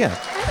yeah.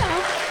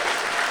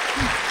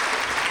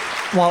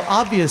 While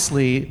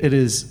obviously it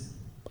is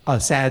a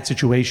sad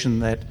situation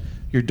that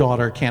your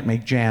daughter can't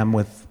make jam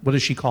with, what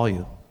does she call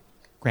you?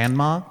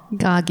 Grandma?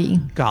 Goggy.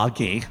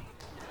 Goggy.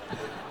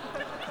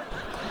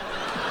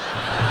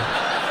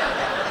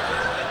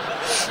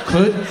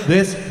 Could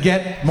this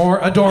get more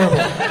adorable?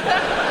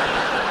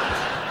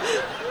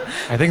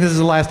 I think this is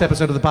the last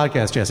episode of the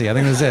podcast, Jesse. I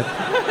think this is it.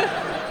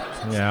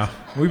 Yeah.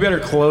 We better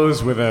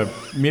close with a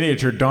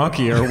miniature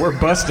donkey or we're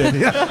busted.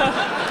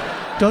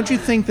 Don't you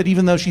think that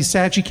even though she's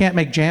sad she can't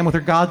make jam with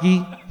her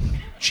Goggy,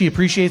 she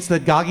appreciates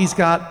that Goggy's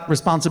got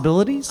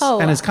responsibilities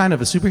and is kind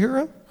of a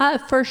superhero?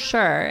 For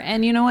sure.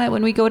 And you know what?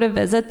 When we go to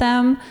visit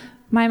them,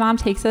 my mom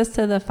takes us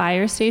to the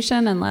fire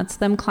station and lets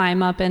them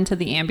climb up into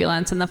the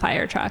ambulance and the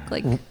fire truck.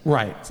 Like,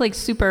 Right. it's like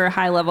super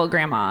high level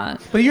grandma.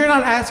 But you're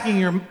not asking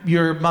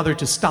your mother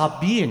to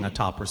stop being a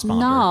top responder.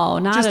 No,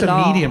 not just at a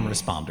all. medium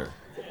responder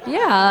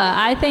Yeah,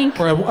 I think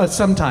or a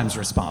sometimes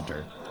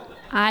responder.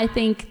 I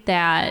think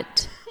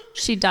that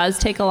she does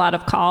take a lot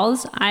of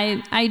calls.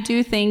 I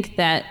do think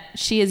that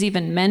she has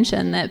even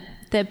mentioned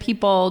that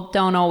people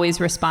don't always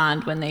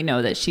respond when they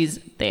know that she's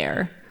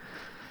there.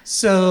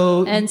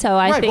 So And so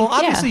I right, think, well,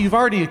 obviously yeah. you've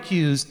already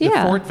accused the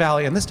Yeah. Fort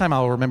Valley, and this time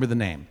I'll remember the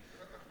name,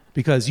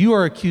 because you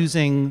are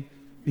accusing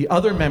the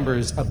other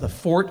members of the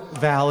Fort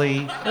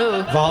Valley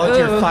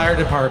Volunteer Fire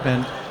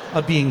Department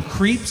of being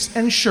creeps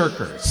and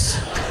shirkers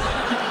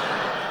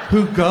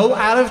who go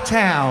out of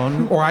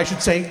town, or I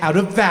should say out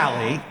of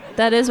Valley,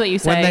 That is what you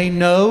say. when they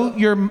know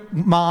your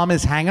mom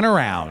is hanging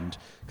around.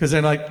 Because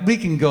they're like, we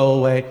can go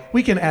away,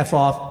 we can F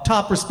off,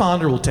 top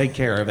responder will take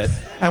care of it.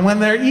 And when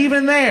they're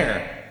even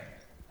there,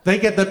 they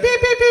get the beep,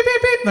 beep, beep,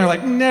 beep, beep, and they're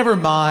like, never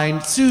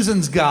mind,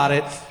 Susan's got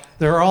it.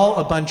 They're all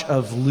a bunch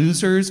of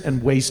losers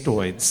and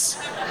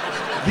wastoids.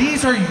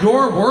 These are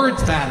your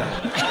words,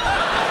 madam.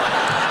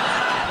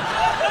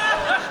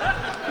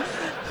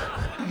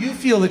 You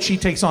feel that she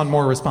takes on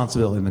more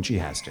responsibility than she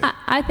has to.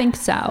 I think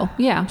so,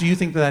 yeah. Do you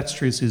think that that's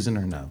true, Susan,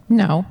 or no?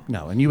 No.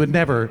 No, and you would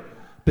never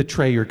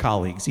betray your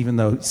colleagues, even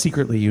though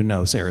secretly you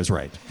know Sarah's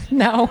right.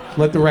 No.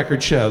 Let the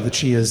record show that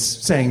she is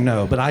saying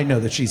no, but I know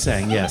that she's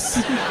saying yes.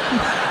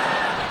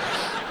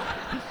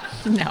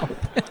 No.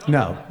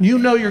 No. You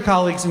know your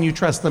colleagues and you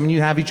trust them and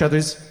you have each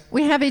other's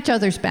We have each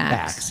other's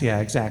backs. backs. Yeah,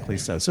 exactly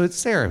so. So it's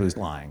Sarah who's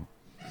lying.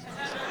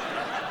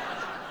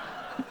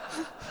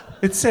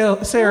 It's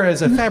Sarah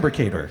is a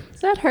fabricator.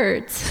 That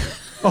hurts.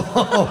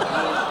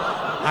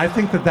 I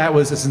think that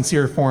was a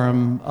sincere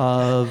form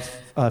of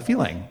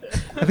feeling.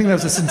 I think that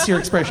was a sincere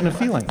expression of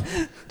feeling.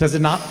 Does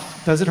it not?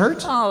 Does it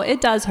hurt? Oh, it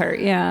does hurt,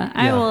 yeah.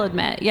 I Yeah. will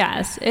admit,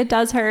 yes. It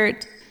does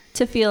hurt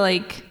to feel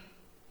like,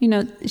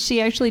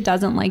 she actually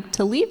doesn't like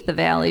to leave the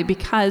Valley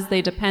because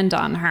they depend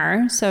on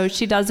her. So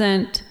she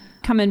doesn't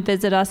come and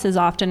visit us as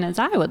often as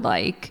I would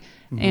like.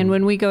 And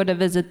when we go to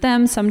visit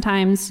them,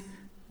 sometimes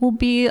we'll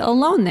be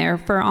alone there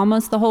for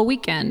almost the whole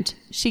weekend.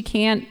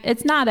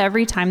 It's not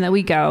every time that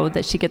we go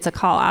that she gets a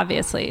call,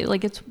 obviously.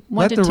 Like, it's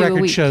one Let to the two a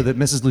record week. show that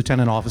Mrs.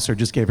 Lieutenant Officer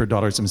just gave her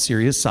daughter some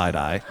serious side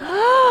eye.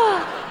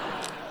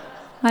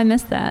 I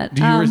missed that.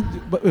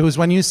 It was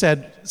when you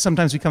said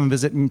sometimes we come and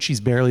visit and she's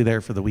barely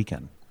there for the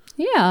weekend.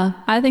 Yeah,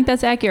 I think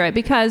that's accurate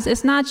because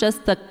it's not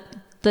just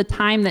the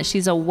time that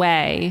she's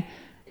away.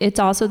 It's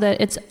also that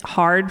it's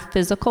hard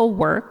physical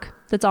work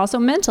that's also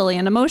mentally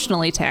and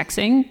emotionally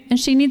taxing, and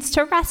she needs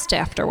to rest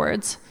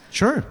afterwards.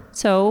 Sure.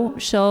 So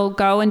she'll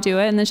go and do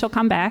it, and then she'll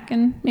come back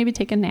and maybe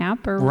take a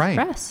nap or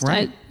rest.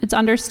 Right. It's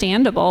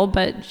understandable,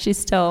 but she's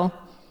still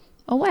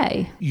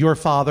away. Your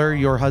father,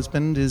 your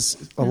husband,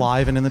 is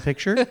alive and in the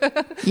picture?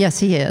 Yes,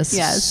 he is.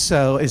 Yes.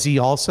 So is he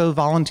also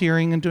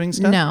volunteering and doing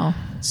stuff? No.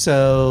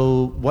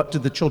 So what do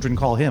the children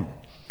call him?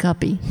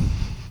 Guppy.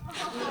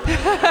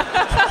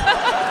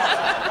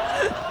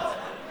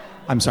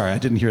 I'm sorry, I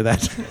didn't hear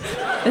that.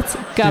 It's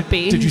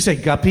Guppy. Did you say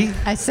Guppy?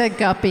 I said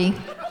Guppy.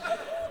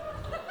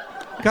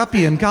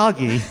 Guppy and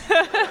Goggy.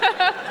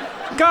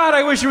 God,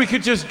 I wish we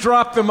could just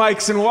drop the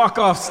mics and walk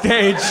off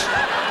stage.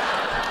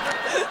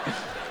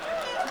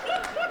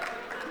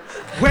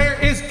 Where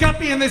is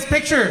Guppy in this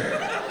picture?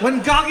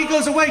 When Goggy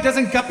goes away,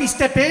 doesn't Guppy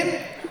step in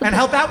and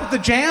help out with the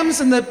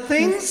jams and the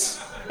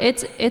things?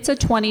 It's a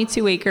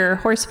 22-acre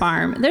horse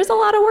farm. There's a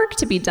lot of work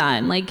to be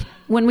done. Like,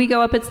 when we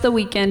go up, it's the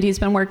weekend. He's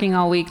been working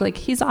all week. Like,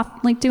 he's off,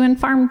 like, doing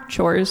farm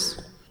chores.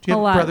 Do you a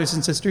have lot. brothers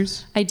and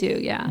sisters? I do,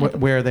 yeah.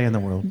 Where are they in the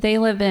world? They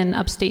live in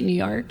upstate New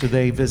York. Do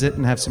they visit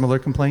and have similar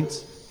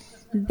complaints?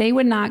 They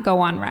would not go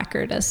on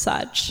record as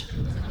such.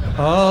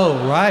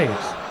 Oh, right.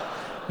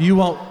 You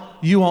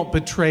won't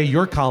betray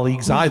your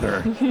colleagues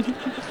either.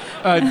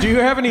 Do you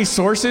have any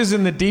sources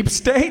in the deep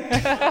state?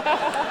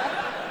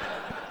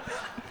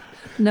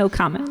 No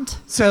comment.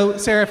 So,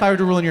 Sarah, if I were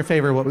to rule in your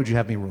favor, what would you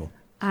have me rule?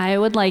 I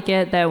would like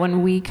it that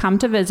when we come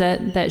to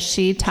visit, that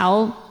she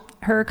tell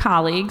her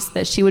colleagues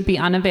that she would be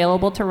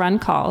unavailable to run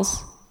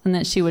calls and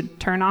that she would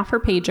turn off her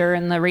pager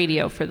and the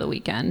radio for the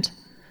weekend.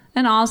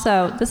 And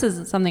also, this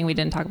is something we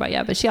didn't talk about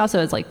yet, but she also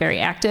is, like, very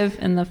active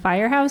in the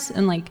firehouse.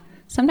 And, like,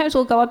 sometimes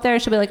we'll go up there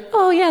and she'll be like,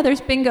 oh, yeah,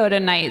 there's bingo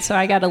tonight, so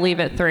I got to leave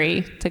at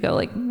 3 to go,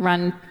 like,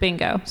 run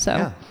bingo.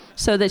 So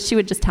that she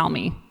would just tell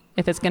me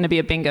if it's going to be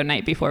a bingo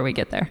night before we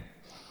get there.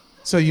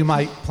 So you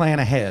might plan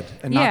ahead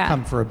and not Yeah.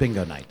 come for a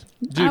bingo night.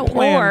 Do you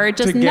plan or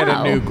just to get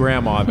no. a new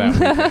grandma that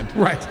weekend?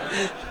 Right.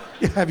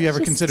 Have you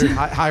ever considered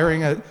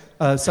hiring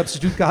a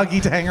substitute Goggy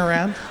to hang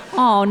around?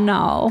 Oh,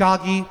 no.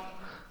 Goggy,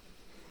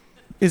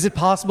 is it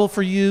possible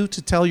for you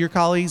to tell your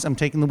colleagues I'm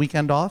taking the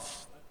weekend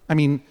off? I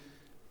mean,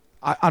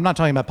 I'm not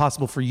talking about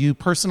possible for you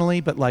personally,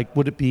 but, like,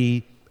 would it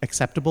be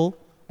acceptable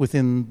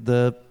within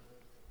the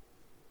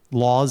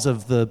laws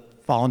of the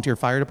volunteer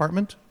fire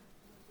department?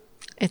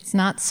 It's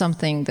not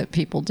something that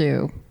people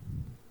do.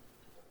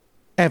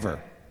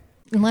 Ever?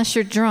 Unless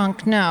you're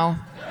drunk, no.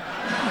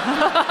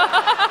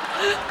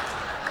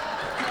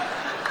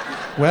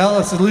 Well,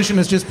 a solution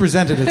has just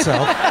presented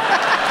itself.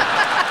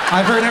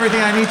 I've heard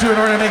everything I need to in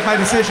order to make my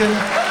decision.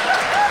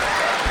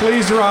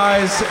 Please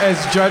rise as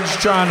Judge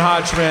John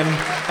Hodgman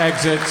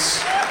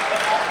exits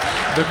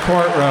the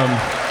courtroom.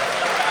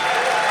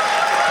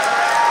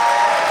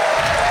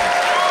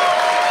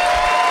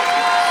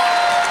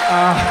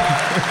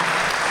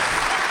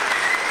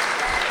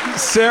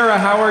 Sarah,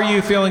 how are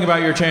you feeling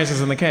about your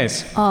chances in the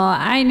case?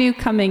 I knew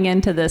coming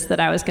into this that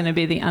I was going to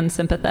be the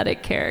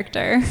unsympathetic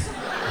character.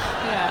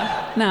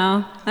 Yeah.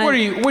 No. What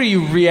are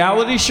you,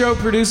 reality show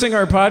producing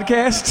our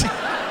podcast?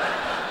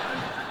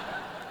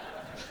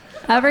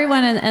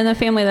 Everyone in the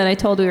family that I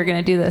told we were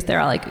going to do this, they're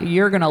all like,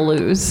 you're going to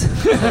lose.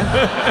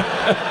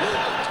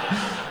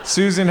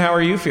 Susan, how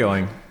are you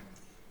feeling?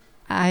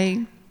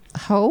 I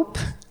hope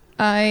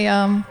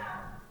I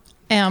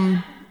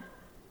am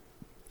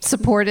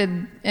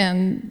supported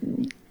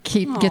and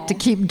get to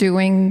keep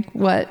doing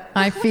what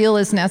I feel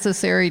is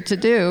necessary to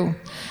do.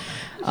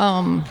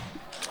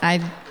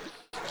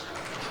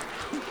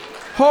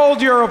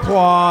 Hold your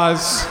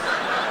applause.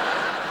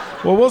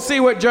 Well, we'll see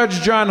what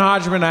Judge John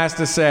Hodgman has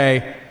to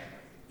say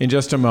in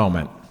just a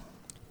moment.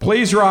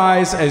 Please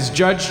rise as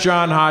Judge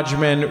John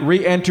Hodgman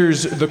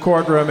re-enters the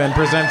courtroom and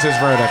presents his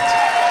verdict.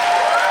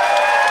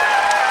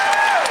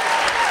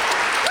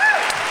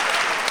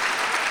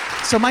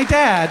 So my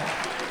dad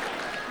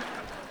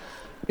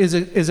is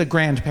a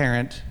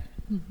grandparent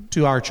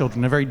to our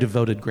children, a very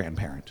devoted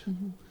grandparent.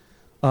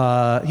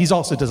 He's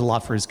also does a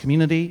lot for his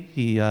community.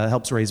 He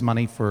helps raise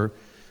money for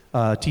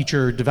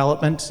teacher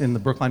development in the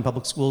Brookline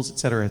Public Schools, et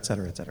cetera, et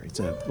cetera, et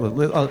cetera.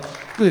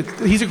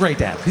 He's a great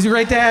dad. He's a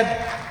great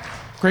dad,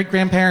 great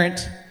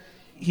grandparent.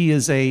 He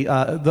is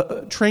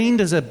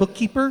trained as a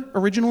bookkeeper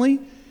originally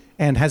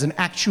and has an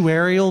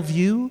actuarial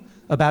view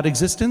about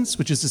existence,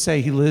 which is to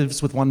say he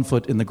lives with one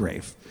foot in the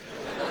grave.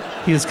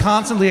 He is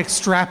constantly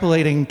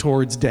extrapolating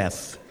towards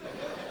death.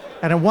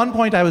 And at one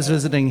point I was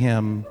visiting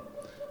him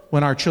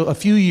when a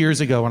few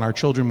years ago when our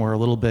children were a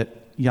little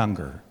bit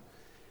younger.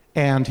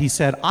 And he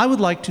said, I would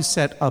like to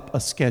set up a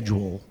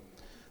schedule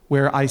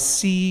where I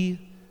see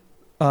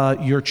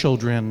your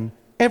children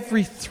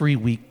every 3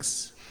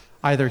 weeks,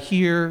 either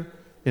here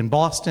in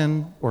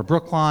Boston or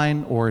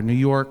Brookline or in New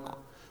York,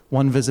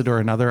 one visit or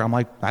another. I'm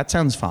like, that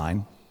sounds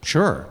fine,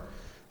 sure.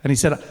 And he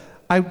said,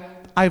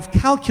 I've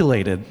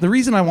calculated, the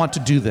reason I want to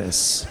do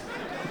this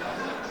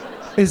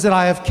is that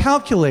I have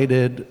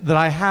calculated that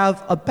I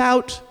have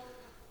about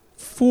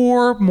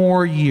 4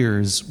 more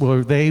years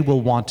where they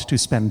will want to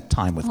spend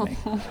time with me.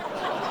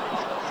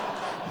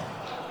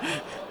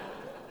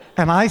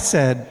 And I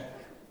said,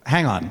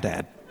 hang on,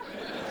 Dad.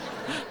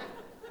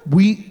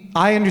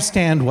 I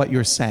understand what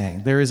you're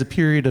saying. There is a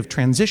period of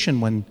transition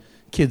when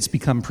kids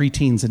become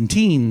preteens and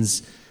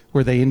teens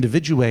where they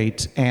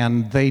individuate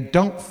and they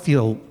don't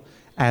feel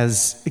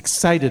as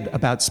excited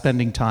about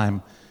spending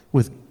time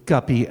with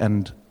Guppy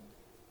and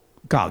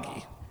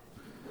Goggy.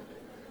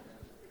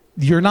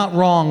 You're not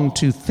wrong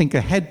to think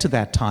ahead to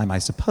that time, I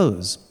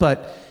suppose,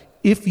 but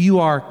if you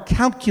are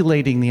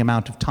calculating the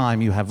amount of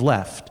time you have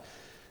left,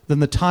 then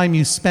the time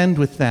you spend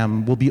with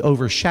them will be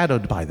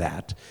overshadowed by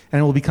that,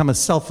 and it will become a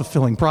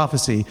self-fulfilling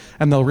prophecy,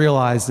 and they'll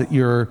realize that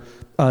you're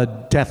a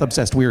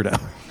death-obsessed weirdo.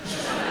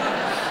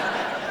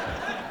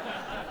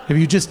 If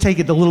you just take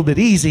it a little bit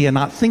easy and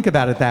not think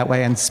about it that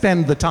way and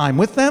spend the time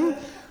with them,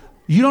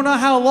 you don't know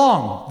how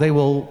long they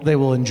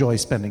will enjoy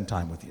spending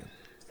time with you.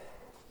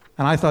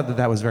 And I thought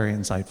that was very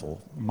insightful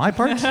on my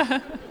part,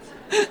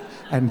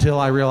 until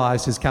I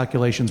realized his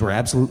calculations were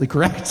absolutely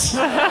correct.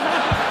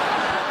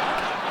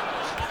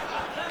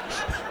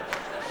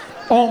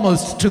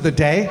 Almost to the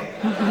day.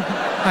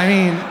 I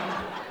mean,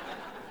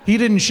 he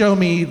didn't show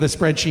me the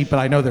spreadsheet, but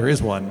I know there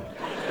is one.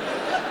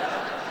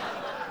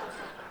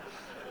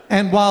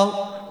 And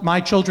while my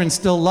children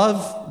still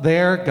love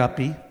their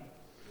Guppy,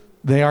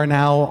 they are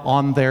now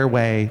on their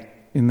way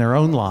in their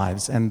own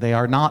lives, and they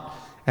are not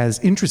as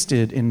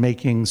interested in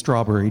making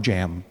strawberry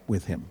jam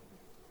with him.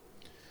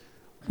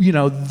 You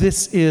know,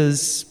 this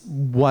is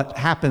what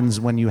happens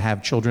when you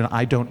have children.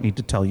 I don't need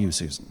to tell you,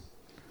 Susan.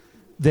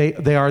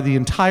 They are the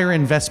entire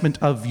investment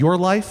of your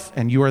life,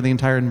 and you are the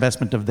entire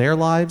investment of their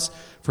lives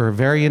for a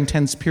very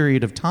intense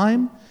period of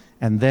time,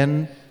 and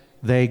then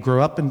they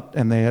grow up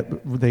and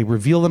they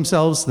reveal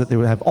themselves that they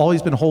have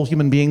always been whole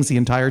human beings the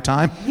entire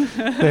time.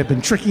 They have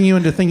been tricking you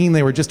into thinking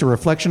they were just a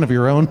reflection of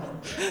your own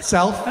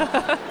self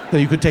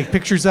that you could take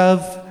pictures of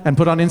and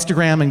put on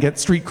Instagram and get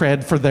street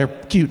cred for their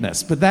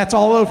cuteness. But that's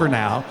all over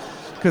now,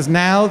 because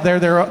now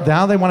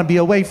now they want to be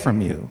away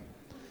from you.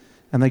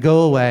 And they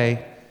go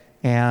away,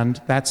 and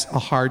that's a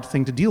hard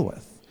thing to deal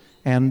with.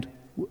 And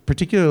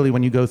particularly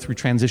when you go through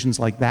transitions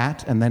like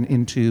that and then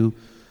into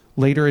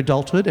later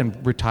adulthood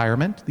and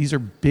retirement, these are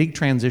big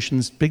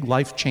transitions, big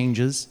life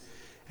changes,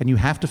 and you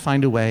have to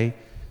find a way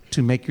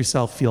to make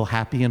yourself feel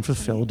happy and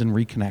fulfilled and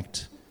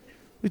reconnect.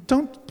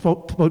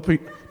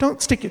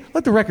 Don't stick it.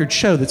 Let the record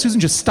show that Susan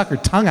just stuck her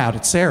tongue out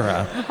at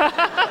Sarah.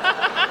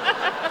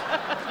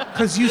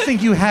 Because you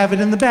think you have it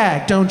in the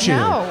bag, don't you?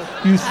 No.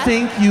 You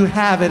think you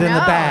have it in the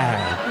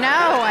bag.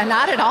 No,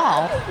 not at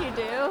all. You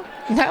do?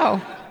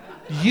 No.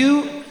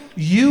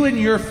 You and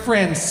your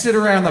friends sit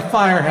around the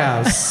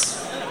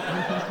firehouse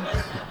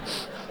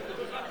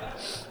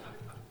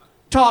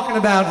talking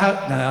about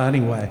how. No,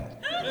 anyway.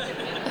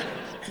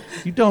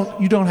 You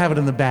don't have it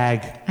in the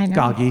bag, I know.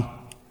 Goggy.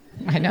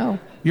 I know.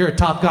 You're a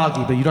top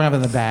Goggy, but you don't have it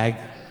in the bag.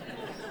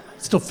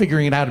 Still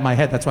figuring it out in my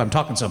head. That's why I'm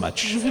talking so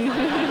much.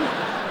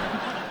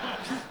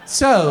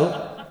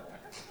 So,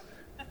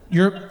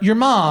 your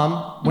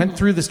mom went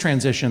through this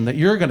transition that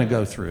you're going to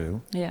go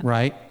through,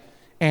 right?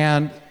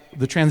 And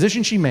the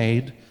transition she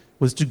made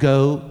was to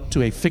go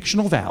to a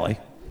fictional valley,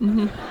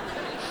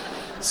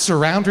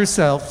 surround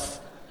herself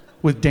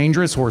with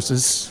dangerous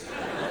horses,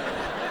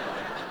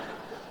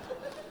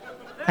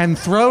 and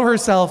throw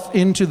herself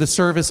into the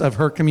service of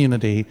her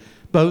community,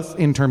 both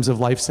in terms of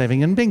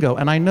life-saving and bingo.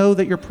 And I know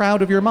that you're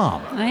proud of your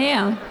mom. I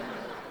am.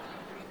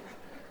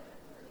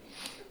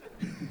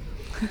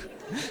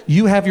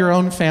 You have your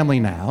own family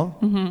now,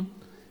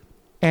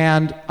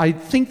 and I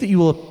think that you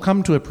will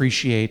come to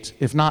appreciate,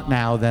 if not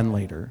now, then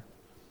later,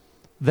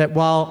 that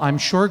while I'm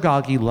sure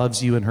Goggy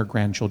loves you and her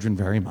grandchildren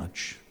very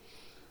much,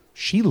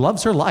 she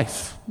loves her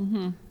life.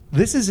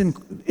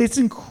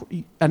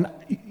 And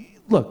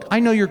look, I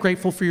know you're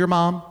grateful for your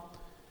mom.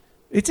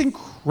 It's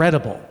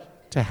incredible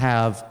to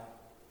have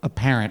a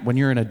parent when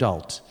you're an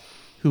adult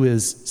who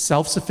is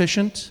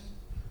self-sufficient,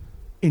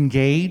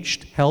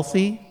 engaged,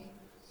 healthy,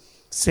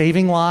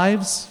 saving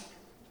lives,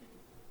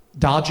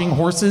 dodging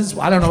horses.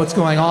 I don't know what's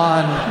going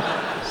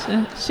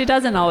on. She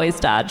doesn't always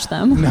dodge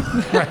them. No,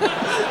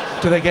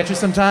 right. Do they get you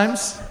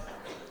sometimes?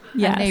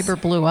 Yes. A neighbor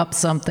blew up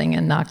something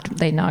and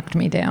they knocked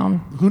me down.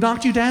 Who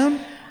knocked you down?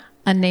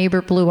 A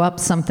neighbor blew up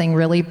something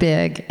really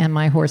big and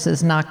my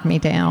horses knocked me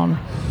down.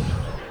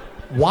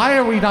 Why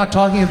are we not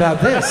talking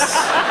about this?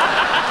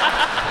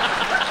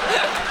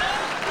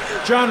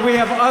 John, we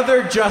have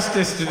other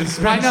justice to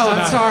dispense. I know,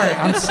 tonight.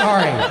 I'm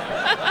sorry.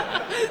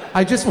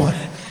 I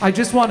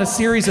just want a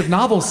series of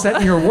novels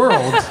set in your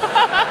world.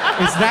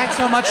 Is that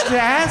so much to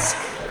ask?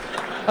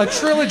 A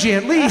trilogy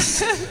at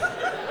least.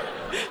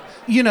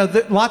 You know,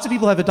 lots of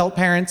people have adult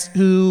parents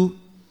who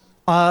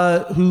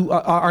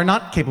are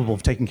not capable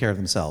of taking care of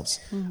themselves,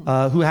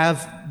 who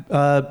have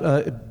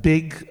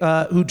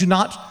who do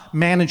not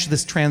manage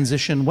this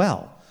transition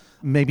well.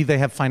 Maybe they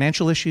have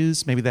financial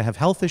issues, maybe they have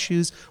health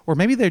issues, or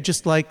maybe they're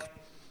just like,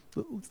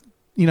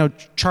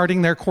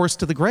 charting their course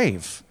to the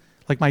grave,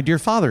 like my dear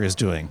father is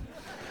doing.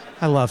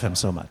 I love him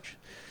so much.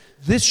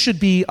 This should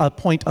be a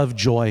point of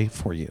joy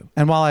for you.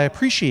 And while I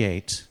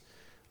appreciate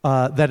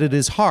that it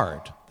is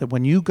hard, that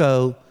when you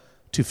go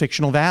to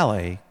Fictional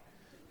Valley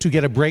to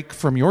get a break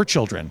from your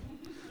children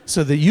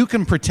so that you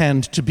can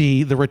pretend to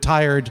be the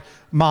retired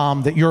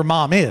mom that your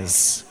mom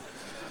is,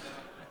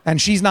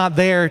 and she's not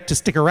there to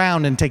stick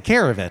around and take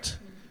care of it,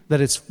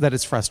 that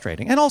it's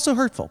frustrating and also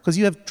hurtful because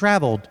you have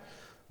traveled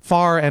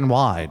far and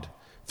wide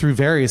through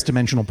various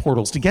dimensional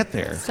portals to get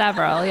there.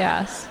 Several,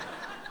 yes.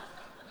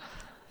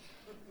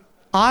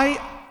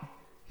 I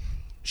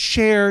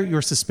share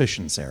your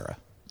suspicion, Sarah.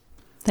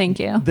 Thank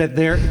you. That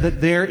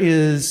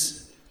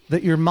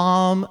your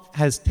mom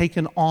has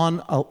taken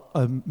on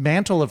a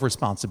mantle of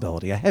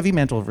responsibility, a heavy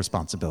mantle of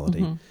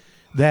responsibility,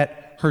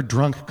 that her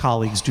drunk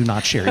colleagues do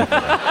not share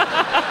equally.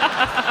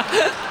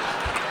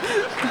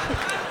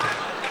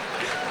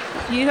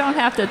 You don't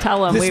have to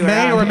tell them This we were may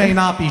out or may here.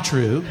 not be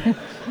true.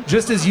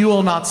 Just as you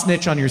will not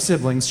snitch on your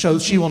siblings, so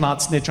she will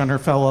not snitch on her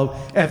fellow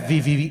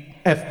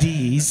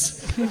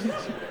FDs.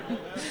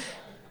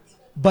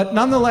 But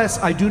nonetheless,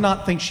 I do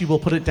not think she will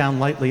put it down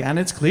lightly, and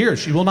it's clear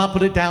she will not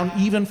put it down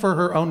even for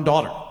her own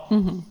daughter.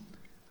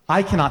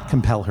 I cannot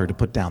compel her to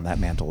put down that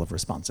mantle of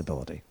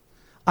responsibility.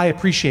 I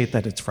appreciate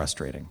that it's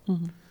frustrating.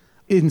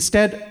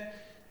 Instead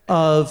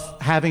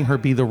of having her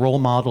be the role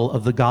model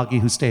of the Goggy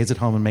who stays at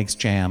home and makes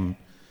jam,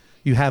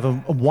 you have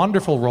a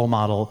wonderful role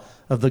model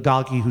of the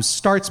Goggy who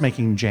starts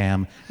making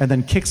jam and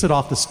then kicks it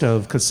off the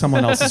stove because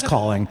someone else is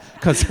calling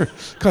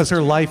because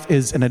her life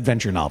is an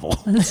adventure novel.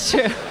 That's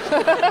true.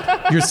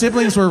 Your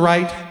siblings were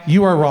right.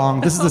 You are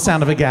wrong. This is the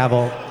sound of a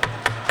gavel.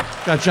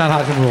 Judge John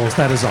Hodgman rules.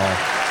 That is all.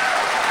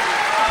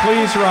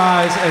 Please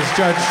rise as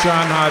Judge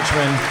John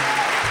Hodgman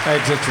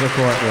exits the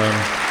courtroom.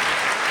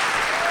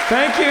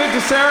 Thank you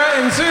to Sarah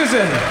and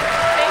Susan.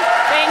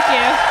 Thank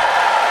you.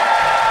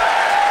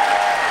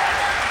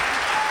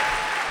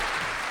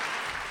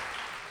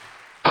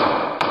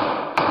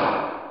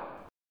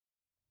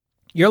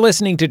 You're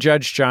listening to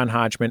Judge John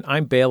Hodgman.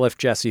 I'm bailiff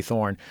Jesse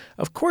Thorne.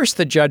 Of course,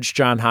 the Judge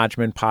John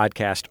Hodgman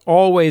podcast,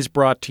 always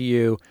brought to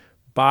you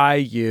by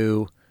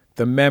you,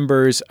 the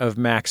members of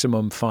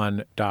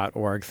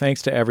MaximumFun.org.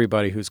 Thanks to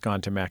everybody who's gone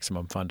to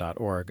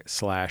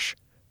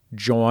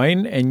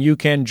MaximumFun.org/join, and you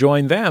can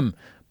join them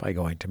by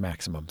going to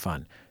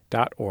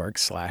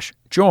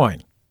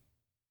MaximumFun.org/join.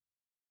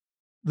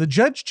 The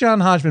Judge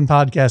John Hodgman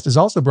podcast is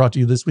also brought to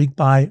you this week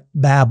by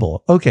Babbel.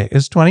 Okay,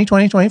 it's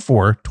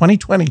 2024.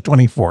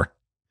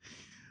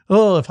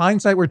 Oh, if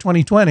hindsight were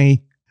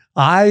 2020,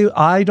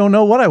 I don't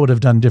know what I would have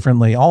done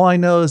differently. All I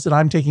know is that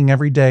I'm taking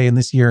every day in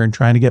this year and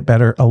trying to get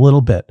better a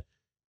little bit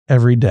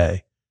every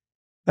day.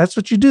 That's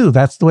what you do.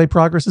 That's the way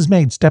progress is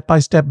made, step by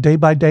step, day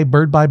by day,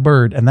 bird by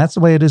bird. And that's the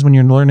way it is when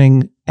you're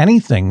learning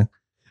anything,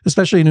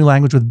 especially a new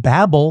language with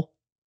Babbel.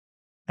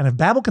 And if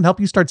Babbel can help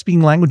you start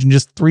speaking language in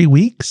just 3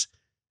 weeks,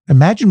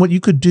 imagine what you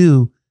could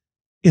do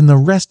in the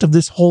rest of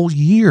this whole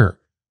year.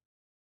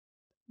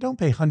 Don't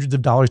pay hundreds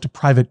of dollars to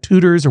private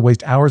tutors or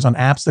waste hours on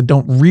apps that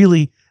don't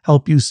really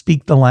help you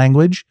speak the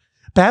language.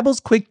 Babbel's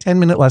quick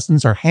 10-minute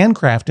lessons are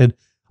handcrafted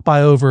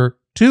by over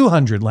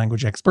 200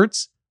 language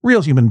experts,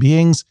 real human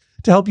beings,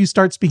 to help you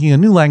start speaking a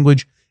new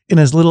language in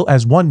as little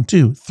as 1,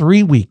 2,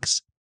 3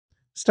 weeks.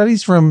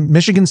 Studies from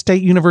Michigan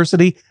State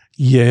University,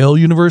 Yale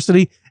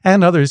University,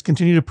 and others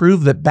continue to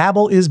prove that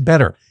Babbel is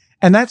better.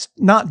 And that's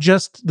not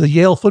just the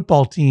Yale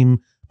football team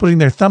putting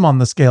their thumb on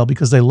the scale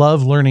because they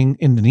love learning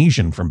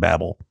Indonesian from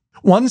Babbel.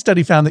 One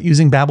study found that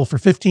using Babbel for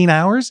 15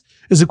 hours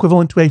is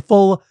equivalent to a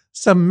full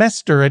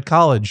semester at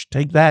college.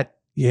 Take that,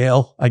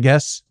 Yale, I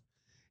guess.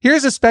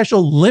 Here's a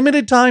special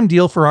limited time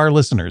deal for our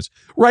listeners.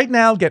 Right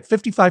now, get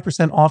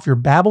 55% off your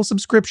Babbel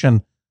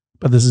subscription,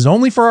 but this is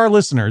only for our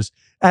listeners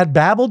at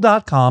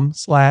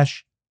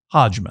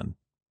Babbel.com/Hodgman.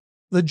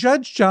 The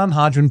Judge John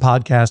Hodgman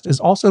podcast is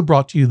also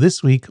brought to you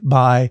this week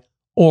by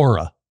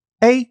Aura.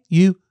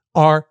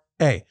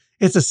 A-U-R-A.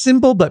 It's a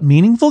simple but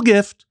meaningful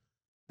gift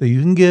that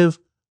you can give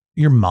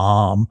your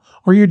mom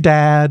or your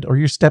dad or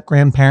your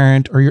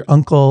step-grandparent or your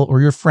uncle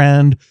or your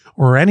friend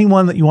or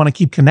anyone that you want to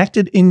keep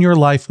connected in your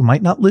life who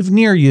might not live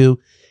near you.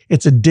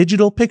 It's a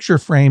digital picture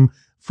frame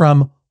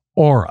from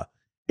Aura.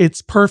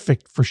 It's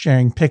perfect for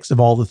sharing pics of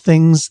all the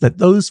things that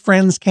those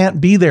friends can't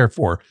be there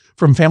for,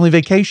 from family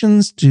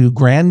vacations to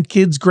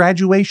grandkids'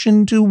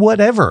 graduation to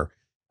whatever.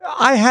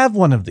 I have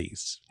one of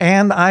these,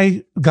 and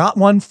I got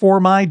one for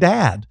my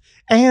dad,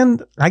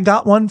 and I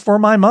got one for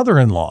my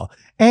mother-in-law,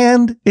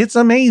 and it's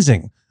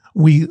amazing.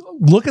 We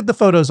look at the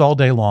photos all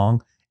day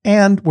long,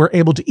 and we're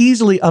able to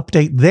easily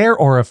update their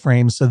Aura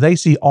frames so they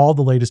see all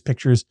the latest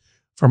pictures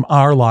from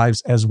our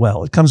lives as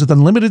well. It comes with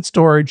unlimited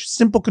storage,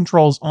 simple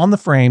controls on the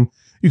frame.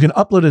 You can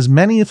upload as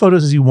many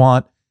photos as you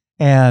want,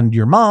 and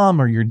your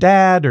mom or your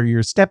dad or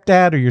your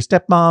stepdad or your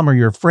stepmom or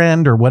your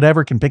friend or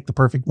whatever can pick the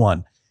perfect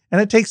one.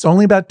 And it takes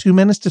only about 2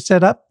 minutes to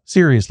set up.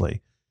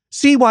 Seriously.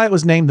 See why it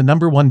was named the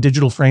 #1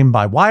 digital frame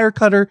by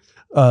Wirecutter,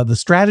 The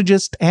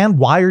Strategist, and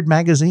Wired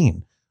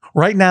Magazine.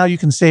 Right now, you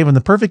can save on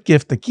the perfect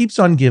gift that keeps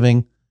on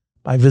giving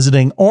by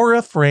visiting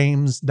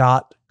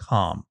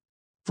auraframes.com.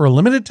 For a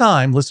limited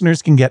time,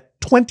 listeners can get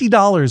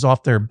 $20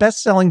 off their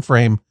best-selling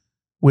frame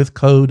with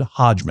code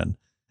Hodgman.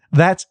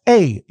 That's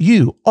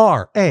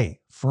A-U-R-A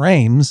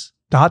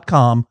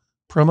frames.com,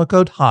 promo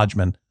code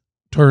Hodgman.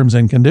 Terms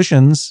and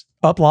conditions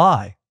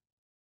apply.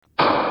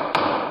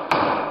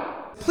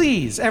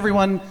 Please,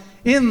 everyone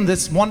in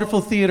this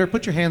wonderful theater,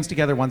 put your hands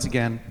together once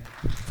again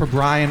for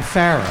Brian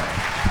Farrell.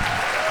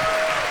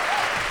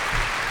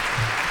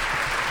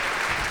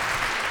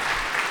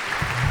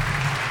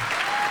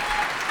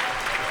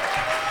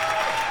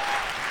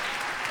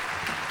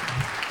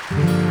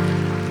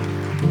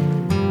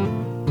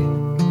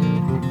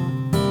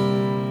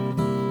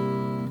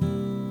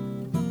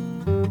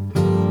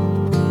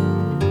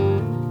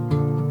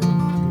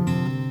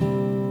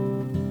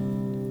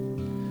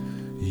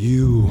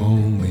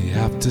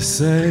 To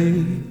say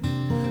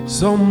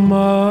so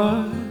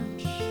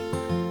much,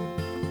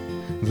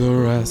 the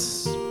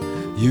rest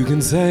you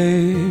can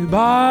say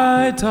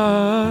by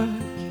touch.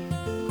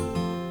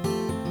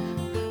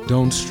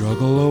 Don't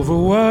struggle over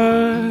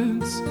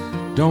words,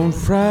 don't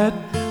fret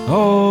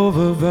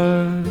over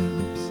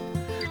verbs.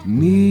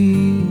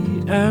 Me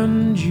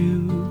and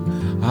you,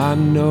 I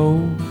know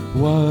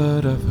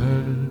what I've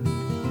heard.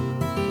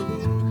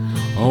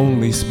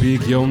 Only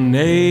speak your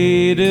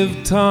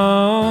native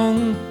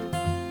tongue.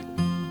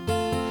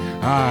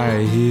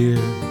 I hear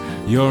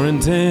your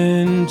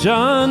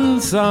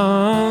intention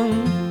sung,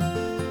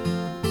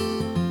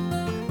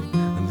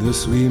 the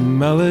sweet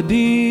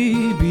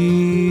melody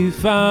be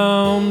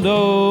found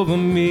over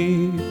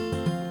me.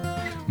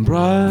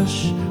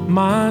 Brush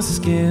my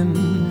skin,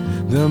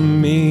 the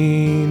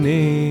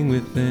meaning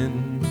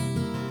within.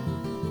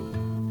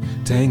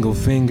 Tangle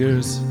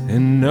fingers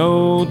and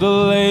no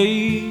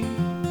delay.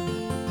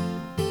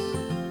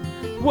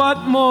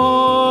 What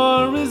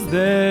more is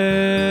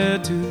there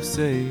to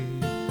say?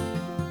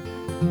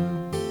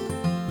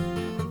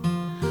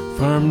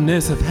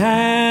 Firmness of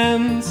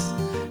hands,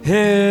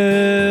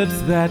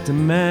 hips that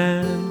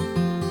demand.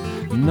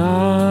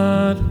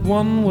 Not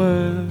one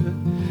word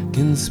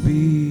can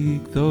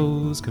speak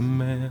those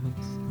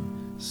commands.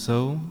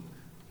 So,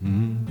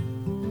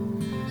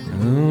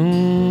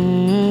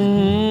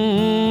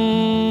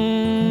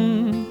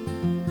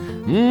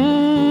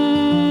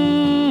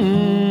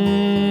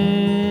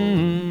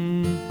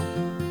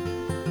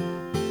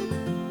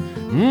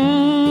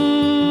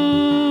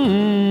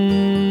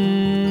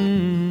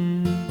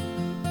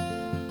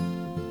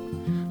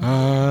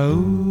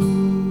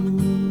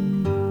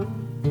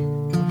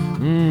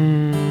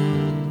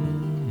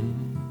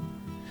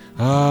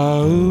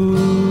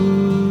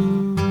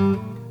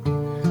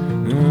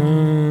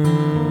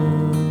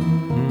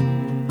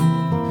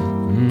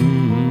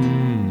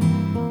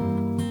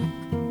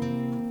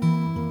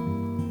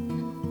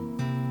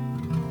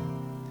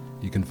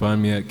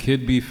 Find me at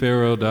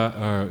KidBFarrow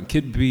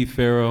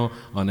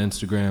on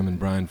Instagram and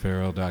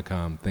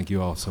BrianFarrow.com. Thank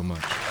you all so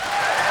much.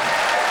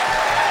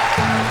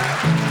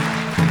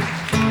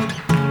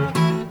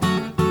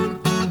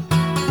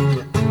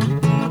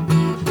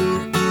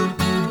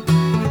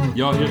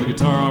 Y'all hear the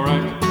guitar all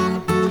right?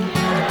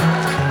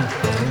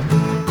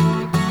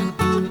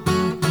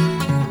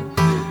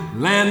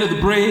 Land of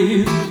the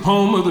brave,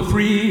 home of the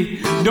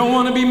free. Don't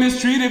want to be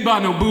mistreated by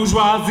no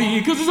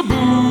bourgeoisie, 'cause it's a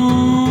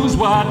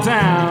bourgeois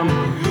town.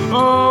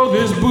 Oh,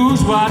 this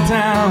bourgeois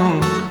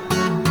town.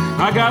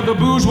 I got the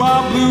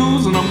bourgeois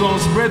blues, and I'm gonna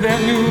spread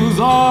that news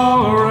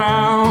all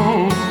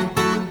around.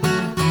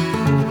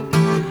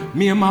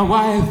 Me and my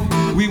wife,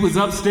 we was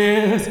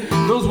upstairs.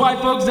 Those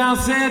white folks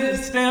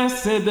downstairs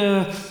said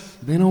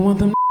they don't want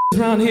them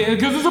around here,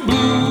 'cause it's a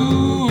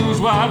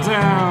bourgeois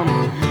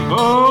town.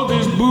 Oh,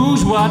 this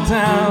bourgeois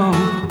town.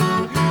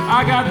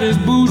 I got this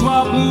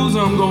bourgeois blues,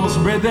 I'm gonna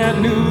spread that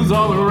news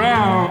all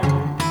around.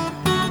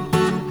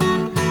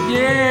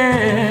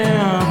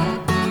 Yeah.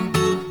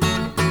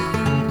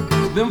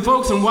 Them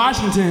folks in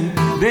Washington,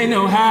 they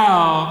know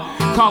how.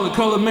 Call a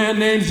colored man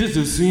names just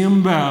to see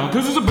him bow.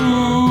 Cause it's a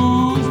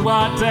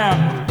bourgeois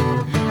town.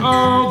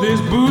 Oh, this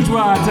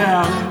bourgeois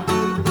town.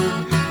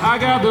 I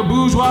got the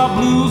bourgeois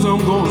blues,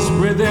 I'm gonna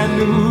spread that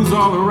news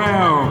all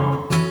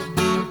around.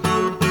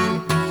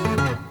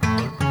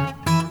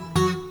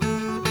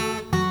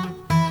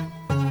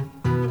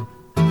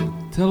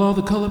 Tell all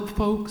the colored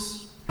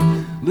folks,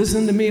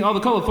 listen to me. All the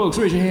colored folks,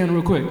 raise your hand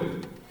real quick.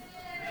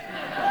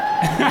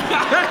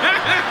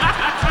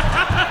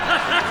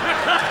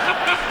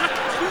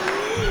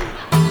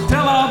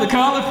 Tell all the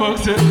colored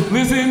folks to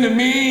listen to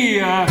me.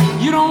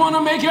 You don't want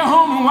to make your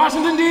home in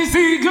Washington,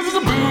 D.C., because it's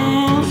a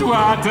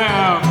bourgeois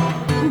town.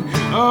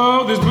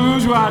 Oh, this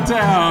bourgeois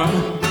town.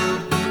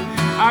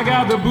 I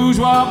got the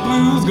bourgeois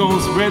blues,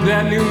 gonna spread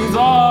that news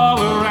all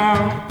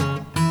around.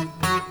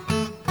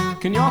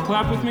 Can y'all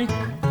clap with me?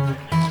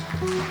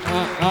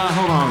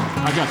 Hold on,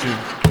 I got you.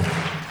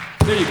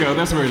 There you go,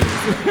 that's where it is.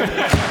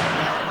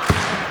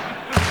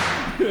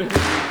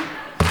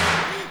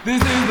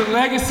 This is the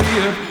legacy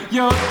of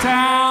your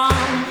town.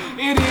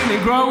 It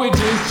didn't grow, it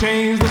just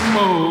changed the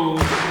mold.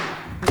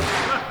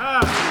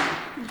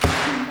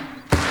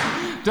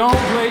 Don't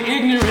play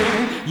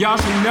ignorant, y'all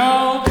should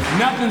know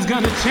nothing's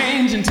gonna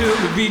change until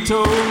the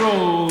veto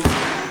rolls.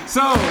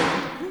 So,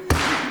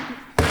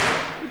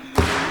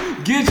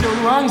 get your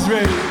lungs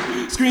ready,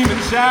 scream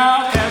and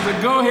shout as I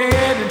go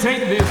ahead and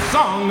take this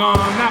song on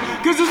now.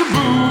 Cause it's a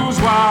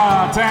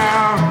bourgeois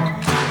town.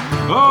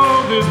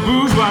 Oh, this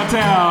bourgeois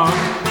town.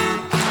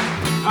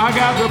 I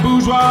got the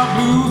bourgeois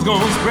blues,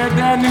 gonna spread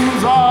that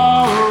news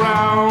all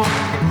around.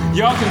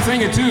 Y'all can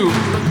sing it too,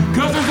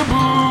 cause it's a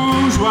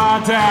bourgeois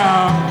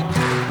town.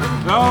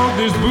 Oh,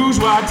 this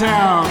bourgeois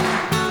town.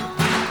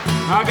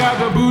 I got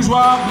the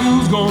bourgeois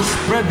blues, gonna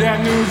spread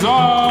that news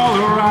all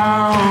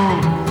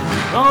around.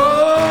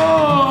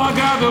 Oh, I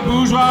got the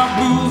bourgeois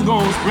blues,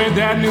 gonna spread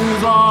that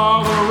news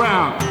all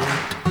around.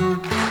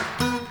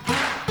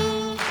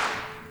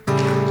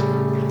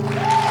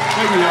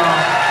 Thank you,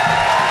 y'all.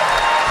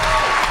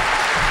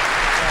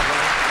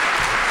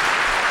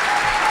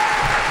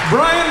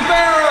 Brian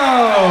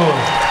Farrow!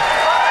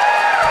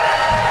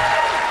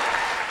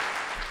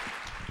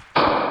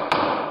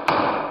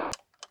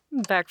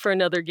 Back for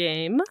another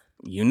game.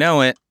 You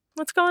know it.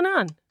 What's going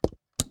on?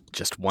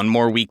 Just one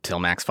more week till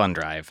Max Fun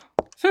Drive.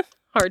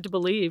 Hard to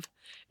believe.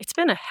 It's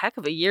been a heck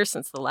of a year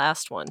since the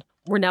last one.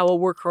 We're now a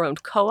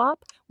worker-owned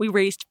co-op. We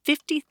raised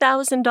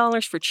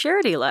 $50,000 for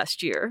charity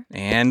last year.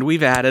 And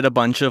we've added a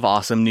bunch of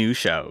awesome new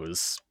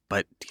shows.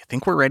 But do you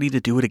think we're ready to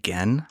do it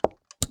again?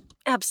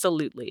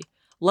 Absolutely.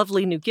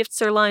 Lovely new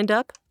gifts are lined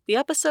up. The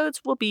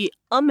episodes will be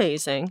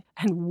amazing.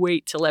 And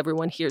wait till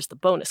everyone hears the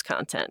bonus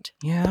content.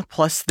 Yeah,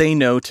 plus they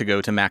know to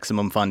go to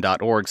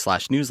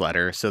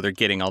MaximumFun.org/newsletter, so they're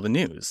getting all the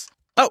news.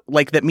 Oh,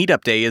 like that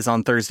meetup day is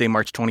on Thursday,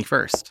 March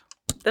 21st.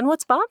 Then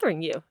what's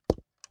bothering you?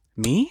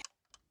 Me?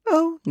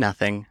 Oh,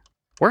 nothing.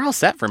 We're all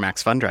set for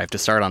Max Fun Drive to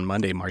start on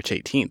Monday, March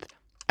 18th.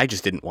 I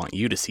just didn't want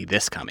you to see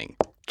this coming.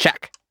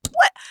 Check.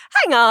 What?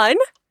 Hang on.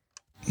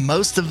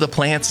 Most of the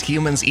plants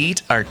humans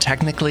eat are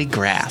technically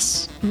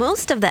grass.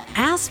 Most of the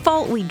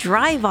asphalt we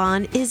drive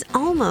on is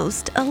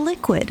almost a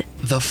liquid.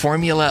 The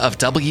formula of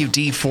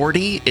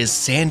WD-40 is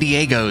San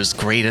Diego's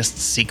greatest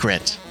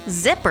secret.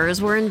 Zippers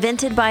were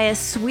invented by a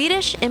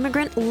Swedish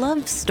immigrant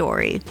love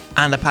story.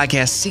 On the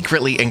podcast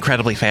Secretly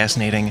Incredibly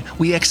Fascinating,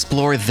 we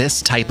explore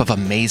this type of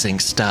amazing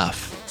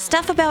stuff.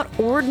 Stuff about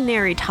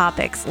ordinary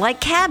topics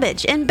like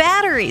cabbage and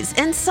batteries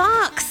and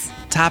socks.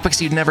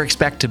 Topics you'd never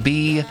expect to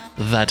be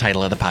the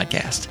title of the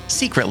podcast.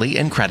 Secretly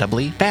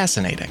Incredibly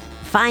Fascinating.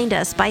 Find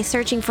us by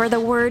searching for the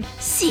word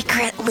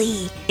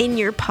secretly in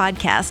your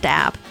podcast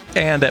app.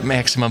 And at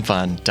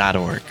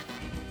MaximumFun.org.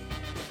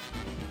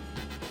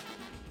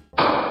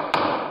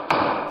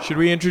 Should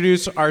we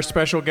introduce our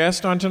special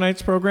guest on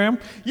tonight's program?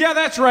 Yeah,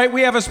 that's right.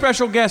 We have a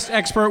special guest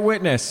expert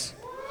witness.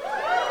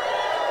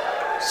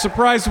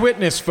 Surprise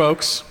witness,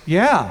 folks.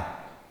 Yeah.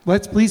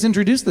 Let's please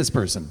introduce this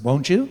person,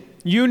 won't you?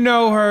 You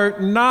know her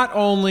not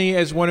only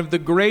as one of the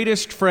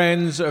greatest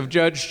friends of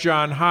Judge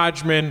John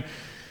Hodgman,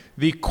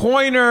 the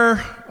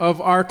coiner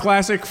of our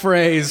classic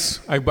phrase.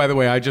 By the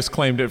way, I just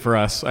claimed it for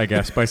us, I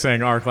guess, by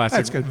saying our classic.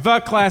 That's good. The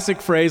classic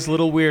phrase,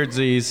 Little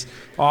Weirdsies,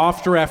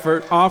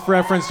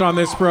 off-referenced on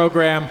this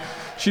program.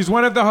 She's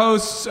one of the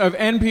hosts of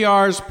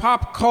NPR's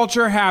Pop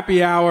Culture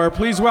Happy Hour.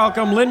 Please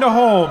welcome Linda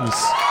Holmes.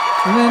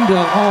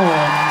 Linda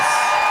Holmes.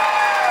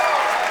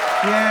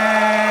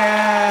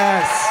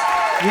 Yes.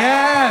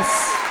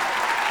 Yes.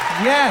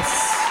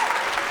 Yes.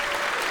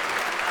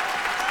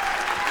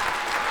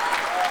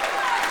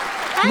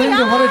 Hi,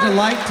 Linda, what a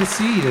delight to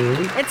see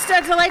you. It's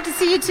a delight to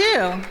see you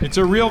too. It's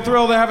a real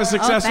thrill to have a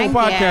successful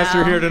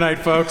podcaster here tonight,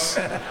 folks.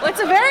 Well,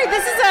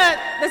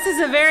 this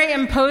is a very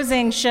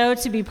imposing show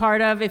to be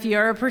part of if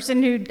you're a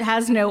person who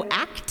has no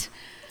act.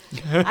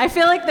 I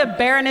feel like the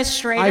Baroness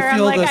Schrader. I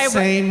feel the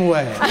same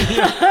way.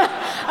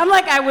 I'm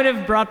like, I would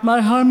have brought my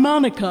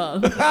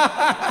harmonica.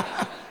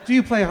 Do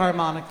you play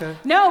harmonica?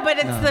 No, but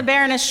it's No. the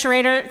Baroness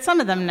Schrader.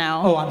 Some of them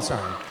know. Oh, I'm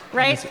sorry.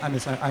 Right? I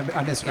misheard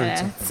Yeah.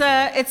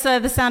 something. It's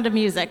The Sound of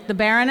Music. The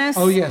Baroness.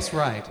 Oh, yes,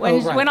 right.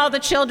 When all the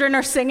children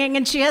are singing,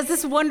 and she has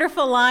this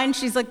wonderful line.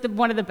 She's like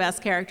one of the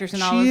best characters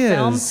in all of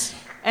film.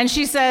 And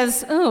she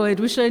says, "Oh, I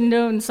wish I'd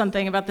known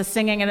something about the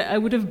singing, and I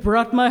would have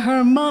brought my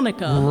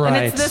harmonica." Right.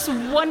 And it's this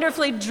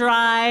wonderfully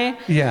dry.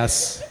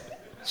 Yes.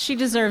 She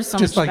deserves so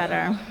Just much like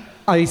better.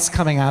 ice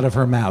coming out of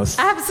her mouth.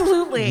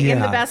 Absolutely, in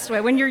the Yeah. best way.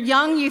 When you're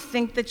young, you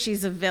think that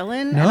she's a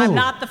villain. No. And I'm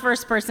not the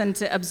first person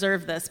to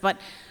observe this, but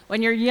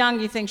when you're young,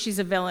 you think she's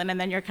a villain, and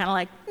then you're kind of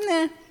like,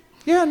 nah.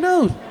 Yeah,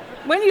 no.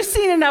 When you've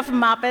seen enough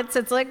Muppets,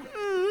 it's like,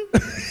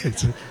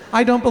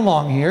 I don't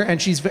belong here,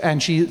 and she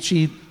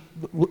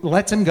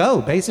lets him go,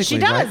 basically. she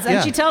does, right? and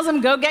Yeah. she tells him,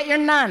 go get your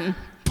nun.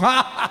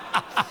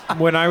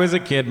 When I was a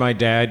kid, my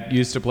dad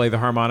used to play the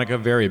harmonica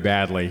very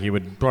badly. He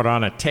would put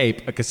on a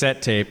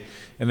cassette tape,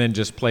 and then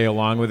just play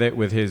along with it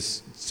with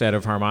his set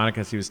of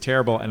harmonicas. He was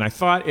terrible, and I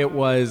thought it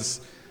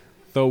was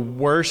the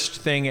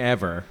worst thing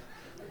ever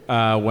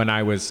when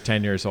I was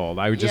 10 years old.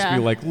 I would just be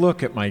like,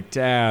 look at my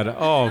dad.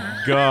 Oh,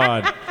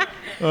 God.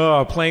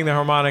 Oh, playing the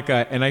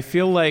harmonica. And I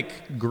feel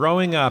like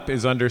growing up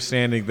is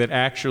understanding that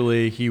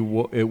actually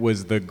it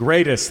was the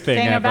greatest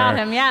thing ever. about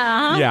him,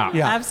 yeah,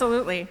 Yeah.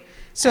 Absolutely.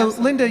 So,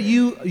 Linda,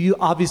 you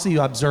obviously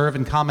you observe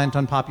and comment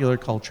on popular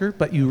culture,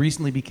 but you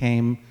recently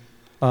became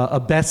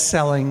a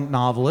best-selling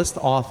novelist,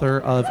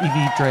 author of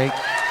Evie Drake.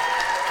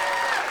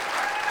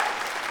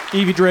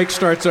 Evie Drake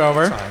Starts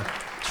Over.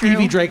 True.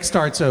 Evie Drake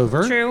Starts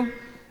Over. True.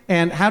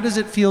 And how does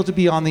it feel to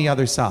be on the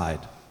other side?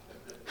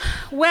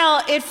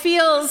 Well, it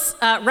feels,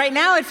 right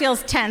now it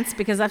feels tense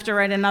because I have to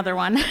write another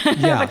one. I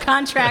Yeah. have a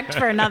contract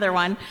for another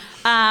one.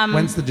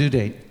 When's the due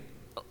date?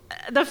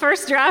 The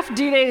first draft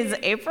due date is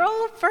April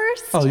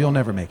 1st. Oh, you'll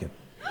never make it.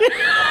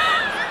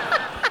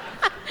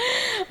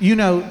 You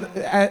know,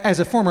 as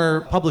a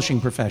former publishing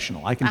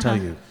professional, I can tell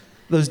you,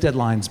 those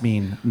deadlines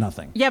mean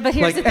nothing. Yeah, but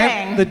here's the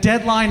thing. The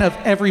deadline of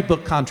every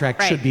book contract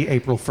Right. should be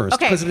April 1st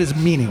Okay. because it is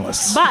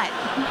meaningless. But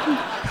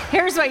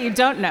here's what you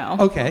don't know.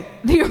 Okay.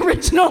 The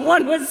original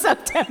one was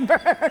September.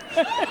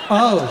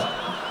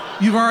 Oh,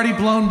 you've already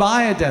blown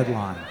by a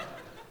deadline.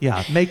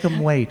 Yeah, make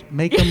them wait.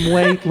 Make them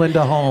wait,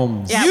 Linda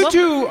Holmes. You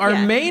two are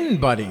Maine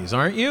buddies,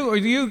 aren't you? Or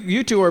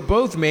you two are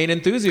both Maine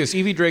enthusiasts.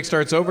 Evie Drake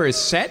Starts Over is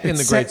set in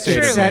the great state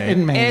of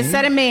Maine. It's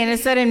set in Maine.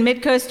 It's set in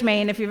mid-coast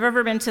Maine. If you've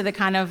ever been to the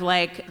kind of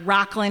like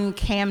Rockland,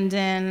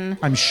 Camden.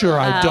 I'm sure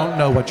I don't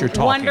know what you're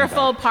talking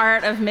Wonderful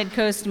part of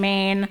mid-coast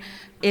Maine.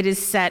 It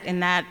is set in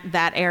that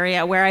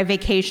area where I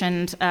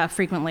vacationed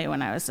frequently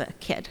when I was a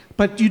kid.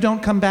 But you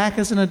don't come back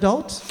as an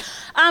adult?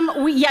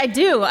 I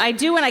do. I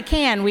do when I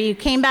can. We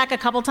came back a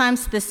couple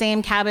times to the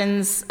same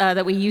cabins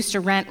that we used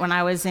to rent when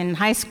I was in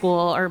high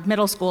school or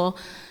middle school.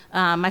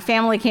 My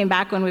family came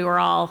back when we were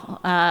all,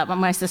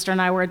 my sister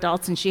and I were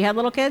adults and she had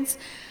little kids.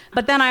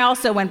 But then I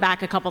also went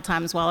back a couple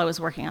times while I was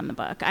working on the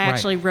book. I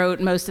actually wrote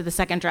most of the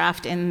second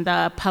draft in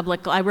the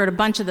I wrote a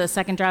bunch of the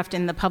second draft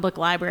in the public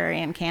library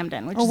in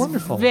Camden, which is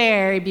wonderful.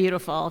 very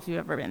beautiful if you've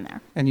ever been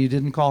there. And you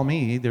didn't call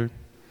me either.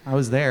 I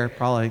was there,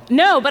 probably.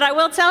 No, but I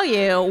will tell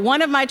you,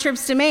 one of my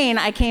trips to Maine,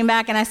 I came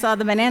back and I saw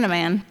the Banana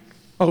Man.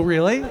 Oh,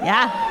 really?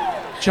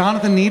 Yeah.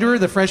 Jonathan Niederer,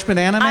 the Fresh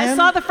Banana Man? I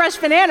saw the Fresh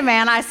Banana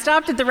Man. I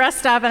stopped at the rest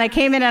stop and I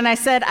came in and I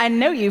said, I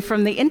know you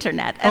from the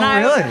internet.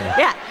 And really?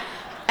 Yeah.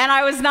 And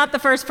I was not the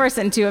first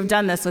person to have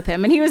done this with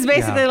him. And he was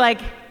basically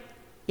like,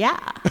 yeah.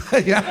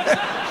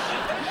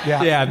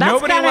 Yeah, That's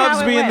nobody kinda loves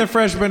how it being went. the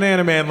Fresh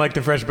Banana Man like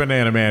the Fresh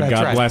Banana Man. That's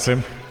God right. bless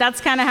him.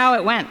 That's kind of how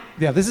it went.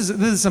 Yeah, this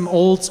is some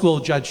old school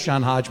Judge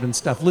John Hodgman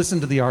stuff.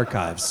 Listen to the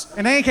archives.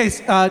 In any case,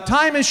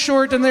 time is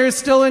short and there is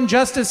still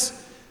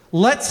injustice.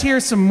 Let's hear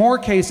some more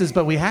cases,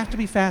 but we have to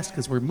be fast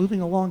because we're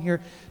moving along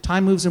here.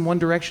 Time moves in one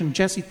direction.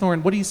 Jesse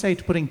Thorne, what do you say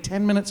to putting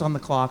 10 minutes on the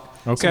clock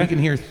so Okay. we can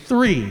hear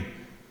 3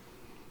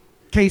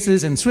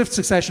 cases in swift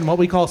succession, what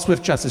we call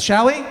swift justice,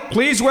 shall we?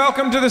 Please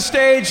welcome to the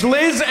stage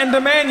Liz and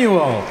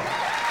Emmanuel.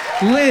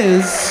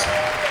 Liz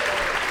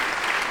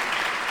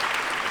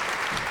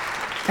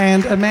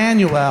and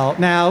Emmanuel.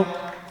 Now,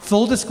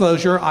 full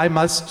disclosure, I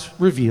must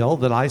reveal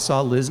that I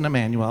saw Liz and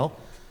Emmanuel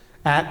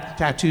at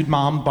Tattooed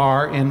Mom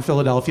Bar in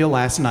Philadelphia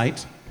last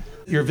night.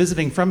 You're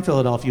visiting from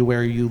Philadelphia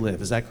where you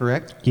live, is that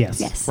correct? Yes.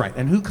 Yes. Right,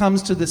 and who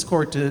comes to this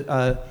court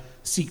to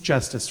seek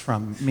justice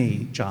from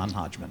me, John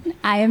Hodgman?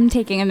 I am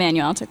taking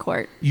Emmanuel to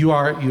court. You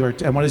are,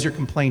 and what is your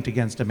complaint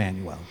against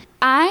Emmanuel?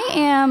 I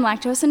am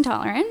lactose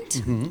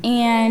intolerant,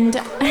 and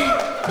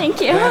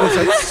thank you.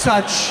 That is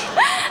such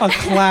a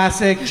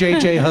classic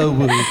J.J.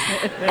 Ho-woo.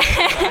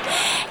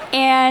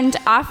 And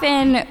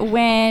often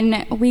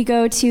when we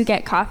go to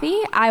get coffee,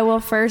 I will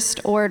first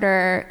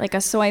order like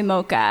a soy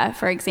mocha,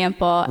 for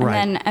example, and Right.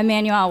 then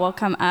Emmanuel will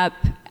come up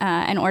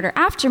and order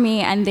after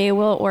me, and they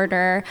will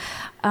order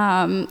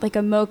like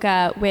a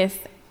mocha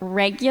with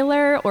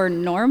regular or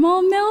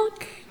normal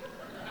milk.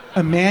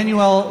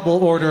 Emmanuel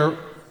will order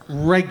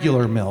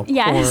regular milk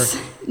Yes, or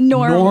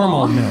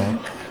normal.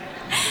 milk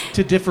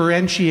to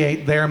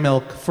differentiate their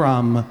milk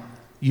from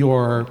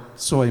your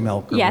soy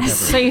milk or Yes.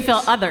 whatever. So you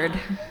feel othered.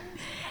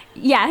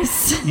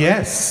 Yes.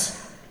 Yes.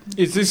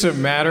 Is this a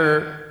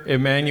matter,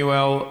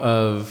 Emmanuel,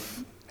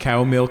 of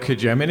cow milk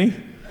hegemony?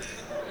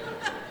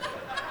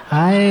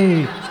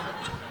 I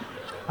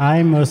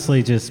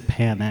mostly just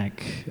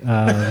panic.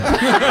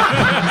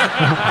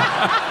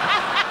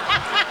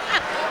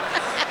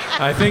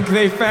 I think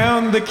they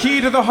found the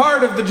key to the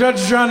heart of the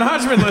Judge John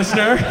Hodgman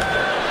listener.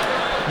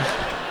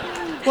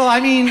 Well, I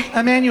mean,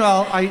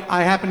 Emmanuel,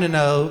 I happen to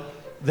know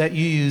that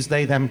you use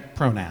they, them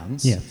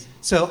pronouns. Yes.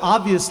 So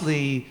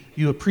obviously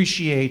you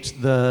appreciate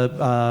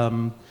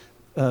the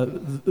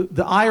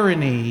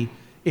irony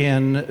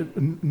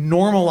in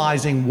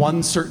normalizing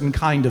one certain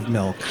kind of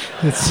milk.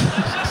 It's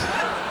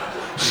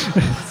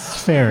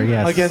fair,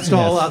 yes. Against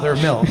all other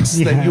milks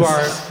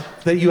Yes.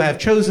 that you have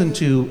chosen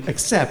to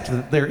accept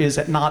that there is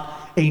not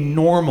a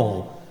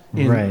normal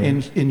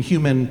in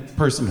human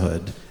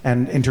personhood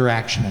and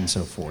interaction and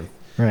so forth.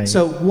 Right.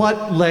 So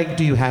what leg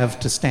do you have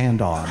to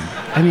stand on?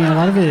 I mean, a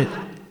lot of it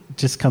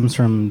just comes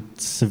from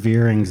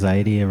severe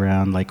anxiety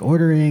around like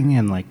ordering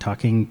and like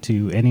talking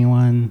to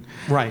anyone.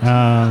 Right.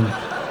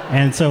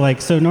 And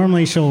so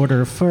normally she'll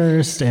order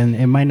first, and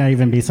it might not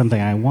even be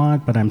something I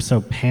want, but I'm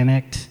so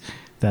panicked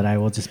that I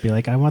will just be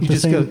like, I want the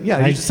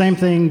same, same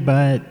thing,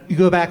 but... You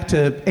go back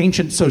to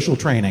ancient social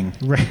training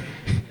right.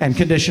 and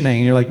conditioning,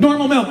 and you're like,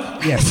 normal milk!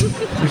 Yes.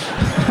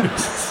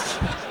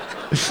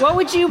 What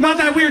would you... Not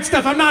that weird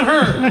stuff, I'm not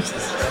her!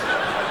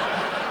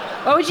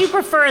 What would you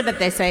prefer that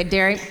they say?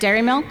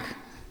 Dairy milk?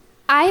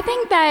 I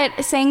think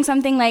that saying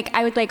something like,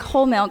 I would like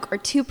whole milk or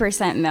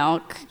 2%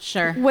 milk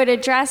would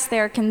address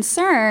their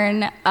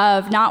concern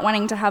of not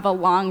wanting to have a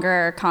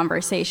longer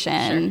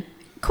conversation,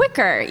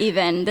 quicker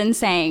even than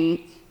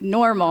saying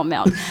normal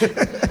milk.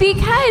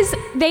 Because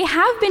they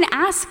have been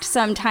asked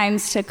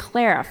sometimes to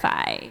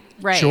clarify.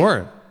 Right.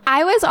 Sure.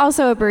 I was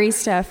also a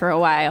barista for a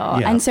while,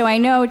 Yeah. and so I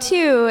know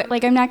too,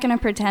 like I'm not going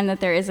to pretend that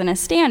there isn't a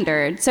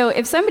standard. So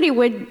if somebody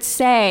would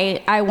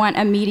say, I want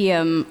a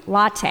medium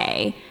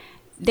latte,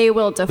 they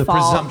will default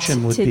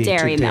presumption would to be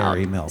dairy to milk.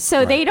 dairy milk, So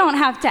right. they don't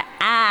have to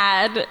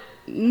add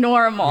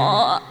normal.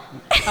 Oh,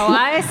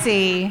 I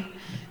see.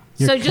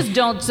 So just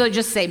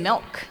say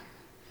milk.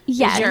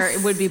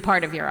 Yes. Would be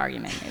part of your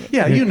argument, maybe.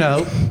 Yeah, you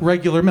know,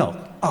 regular milk.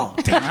 Oh,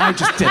 damn, I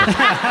just did it.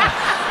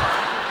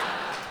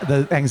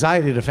 The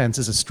anxiety defense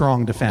is a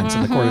strong defense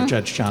in the court of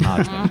Judge John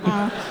Hodgman.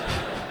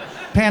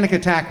 Panic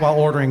attack while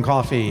ordering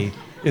coffee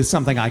is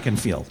something I can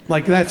feel.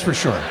 Like, that's for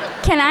sure.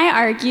 Can I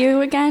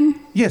argue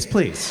again? Yes,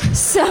 please.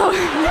 So...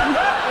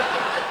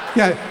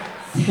 Yeah,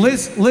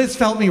 Liz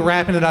felt me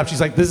wrapping it up. She's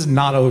like, this is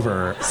not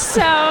over. So...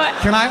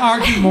 Can I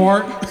argue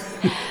more?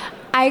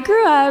 I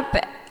grew up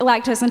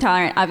lactose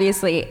intolerant,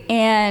 obviously,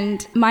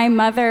 and my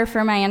mother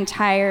for my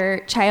entire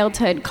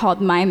childhood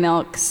called my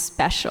milk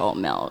special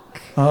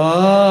milk.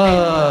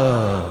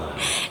 Oh.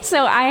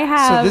 So I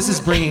have... So this is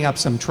bringing up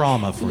some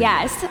trauma for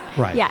Yes. you.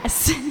 Right.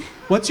 Yes.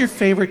 What's your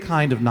favorite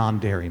kind of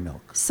non-dairy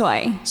milk?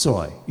 Soy.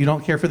 Soy. You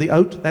don't care for the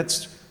oat?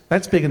 That's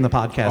big in the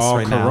podcast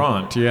right now.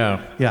 Courant,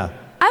 yeah. Yeah.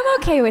 I'm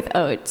okay with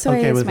oat. Soy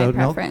Okay is with my oat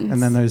preference. milk,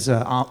 and then there's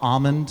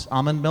almond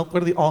milk.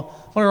 What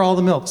are all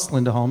the milks,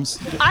 Linda Holmes?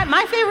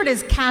 My favorite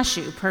is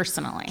cashew,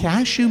 personally.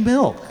 Cashew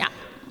milk. Yeah.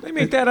 They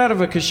make that out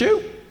of a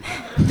cashew?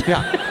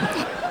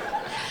 Yeah.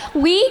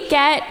 We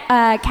get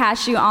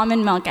cashew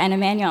almond milk, and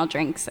Emmanuel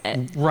drinks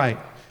it. Right.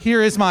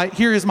 Here is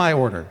my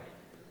order.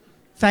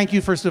 Thank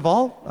you, first of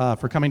all,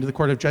 for coming to the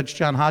court of Judge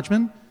John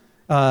Hodgman.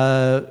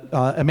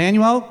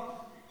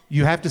 Emmanuel,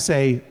 you have to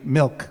say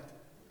milk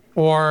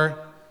or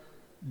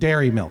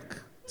dairy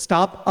milk.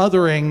 Stop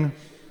othering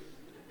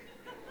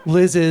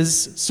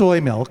Liz's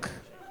soy milk.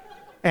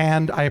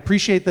 And I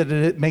appreciate that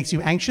it makes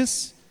you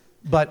anxious,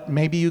 but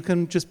maybe you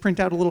can just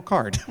print out a little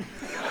card.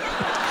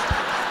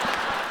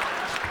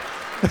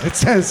 It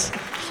says,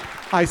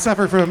 I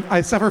suffer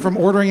from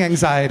ordering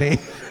anxiety.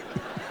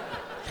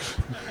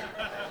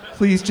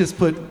 Please just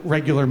put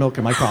regular milk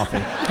in my coffee.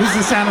 This is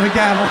the sound of a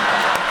gavel.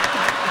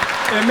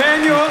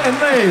 Emmanuel and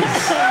Liz,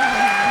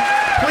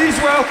 please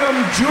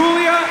welcome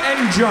Julia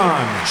and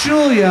John.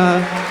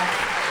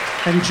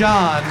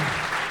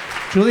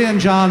 Julia and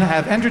John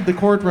have entered the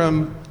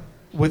courtroom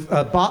with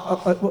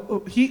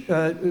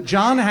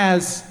John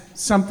has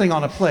something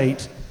on a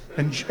plate,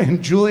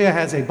 and Julia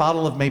has a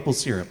bottle of maple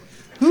syrup.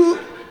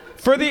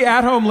 For the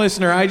at-home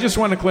listener, I just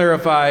want to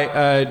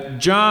clarify,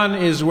 John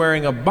is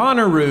wearing a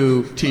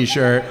Bonnaroo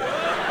t-shirt,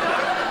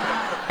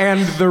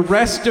 and the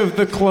rest of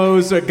the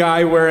clothes a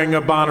guy wearing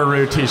a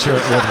Bonnaroo t-shirt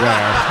would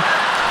wear.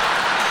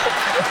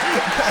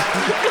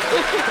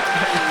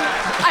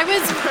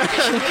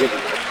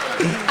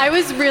 I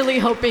was really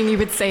hoping you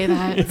would say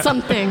that. Yeah.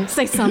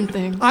 Say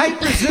something. I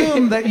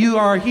presume that you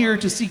are here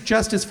to seek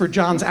justice for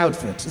John's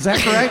outfit. Is that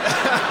correct?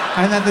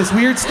 And that this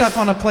weird stuff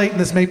on a plate and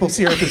this maple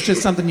syrup is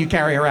just something you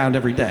carry around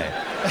every day.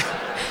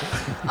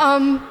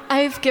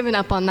 I've given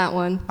up on that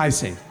one. I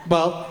see.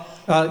 Well,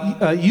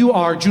 you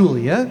are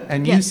Julia,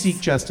 and you Yes.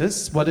 seek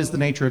justice. What is the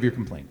nature of your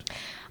complaint?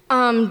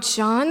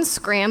 John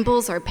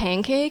scrambles our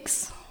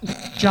pancakes.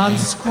 John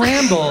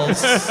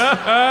scrambles Yep.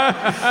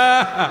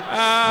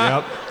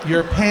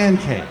 your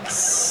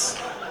pancakes.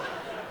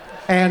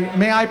 And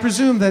may I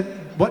presume that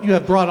what you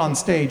have brought on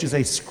stage is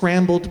a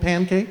scrambled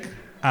pancake?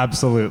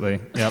 Absolutely.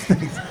 Yep.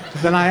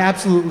 Then I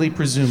absolutely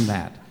presume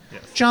that.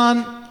 Yes.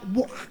 John,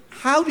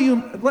 how do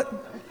you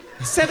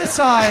set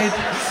aside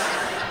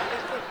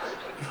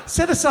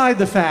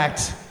the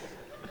fact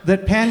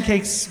that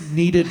pancakes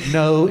needed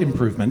no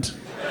improvement,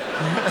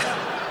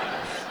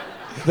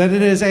 that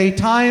it is a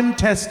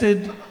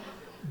time-tested,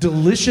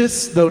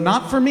 delicious, though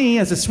not for me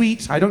as a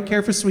sweet, I don't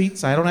care for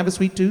sweets, I don't have a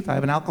sweet tooth, I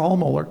have an alcohol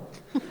molar.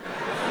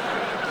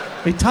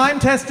 A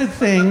time-tested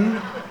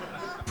thing,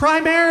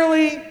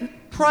 primarily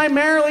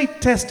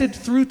tested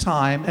through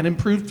time and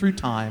improved through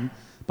time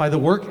by the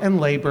work and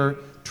labor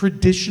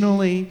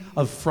traditionally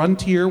of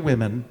frontier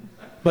women,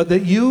 but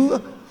that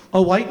you,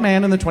 a white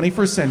man in the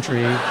 21st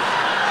century,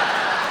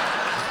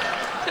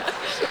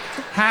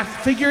 have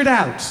figured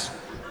out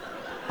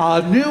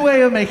a new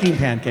way of making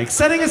pancakes.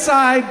 Setting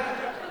aside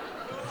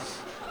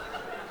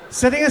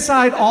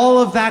all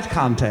of that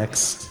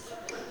context,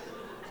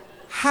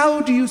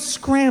 how do you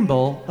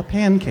scramble a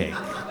pancake?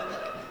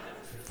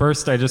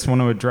 First, I just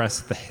want to address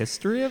the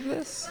history of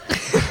this.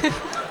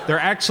 They're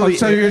actually...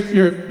 so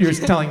you're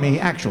telling me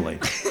actually.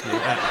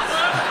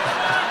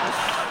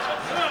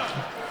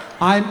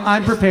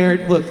 I'm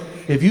prepared. Look,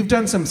 if you've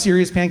done some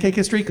serious pancake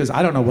history, because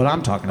I don't know what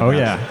I'm talking about. Oh,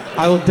 yeah.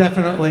 I will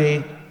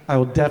definitely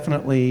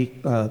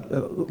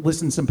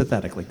listen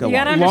sympathetically. Go on. You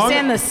got to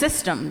understand the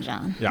system,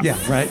 John. Yeah,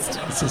 right?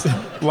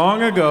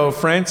 Long ago,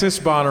 Francis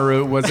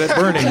Bonnaroo was at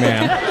Burning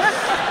Man.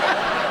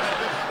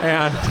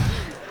 And...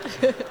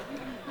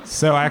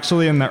 So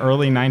actually in the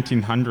early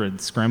 1900s,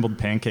 scrambled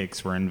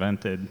pancakes were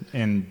invented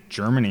in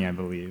Germany, I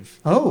believe.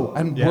 Oh,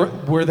 and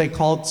were they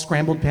called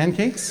scrambled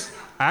pancakes?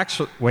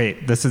 Actually, wait.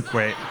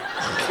 I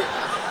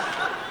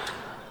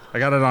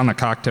got it on a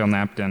cocktail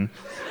napkin.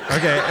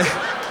 Okay.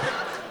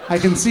 I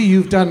can see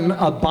you've done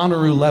a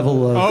Bonnaroo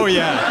level of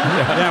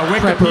Wikipedia.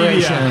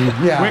 preparation.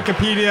 Yeah.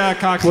 Wikipedia,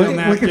 cocktail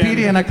napkin.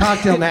 Wikipedia and a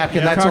cocktail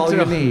napkin, that's all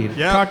you need.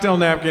 Yep. Cocktail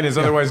napkin is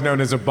otherwise known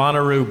as a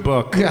Bonnaroo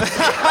book. Yeah.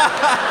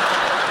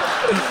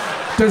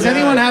 Does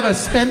anyone have a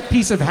spent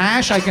piece of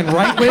hash I can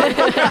write with?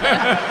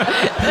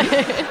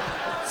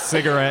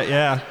 Cigarette,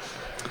 yeah.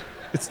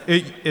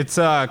 It's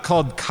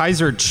called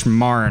Kaiser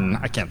Schmarrn.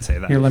 I can't say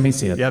that. Here, let me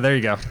see it. Yeah, there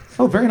you go.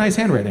 Oh, very nice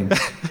handwriting.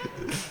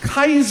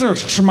 Kaiser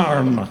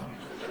Schmarrn.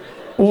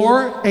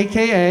 Or,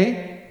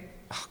 AKA...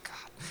 Oh,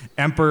 God.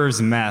 Emperor's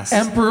Mess.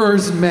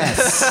 Emperor's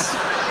Mess.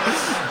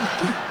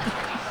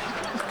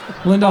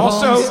 Linda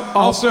Holmes.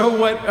 Also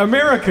what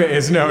America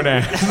is known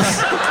as.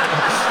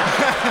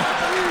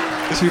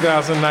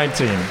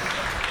 2019.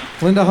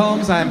 Linda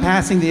Holmes, I am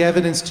passing the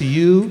evidence to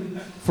you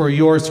for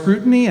your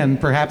scrutiny, and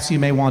perhaps you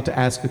may want to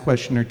ask a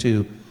question or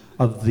two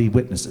of the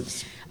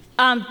witnesses.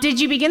 Did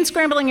you begin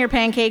scrambling your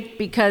pancake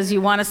because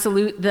you want to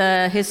salute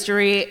the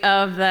history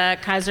of the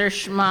Kaiser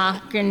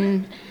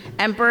Schmarren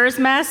Emperor's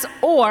Mess,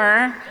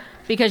 or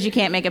because you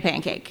can't make a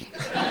pancake?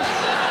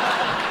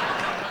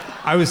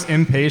 I was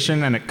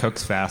impatient and it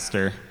cooks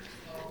faster.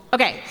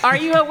 Okay, are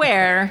you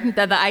aware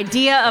that the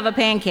idea of a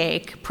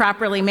pancake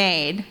properly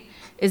made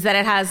is that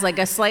it has like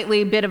a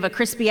slightly bit of a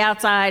crispy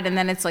outside and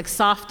then it's like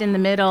soft in the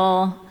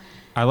middle?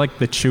 I like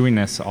the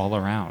chewiness all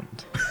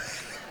around.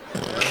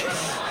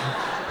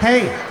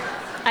 Hey.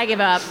 I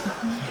give up.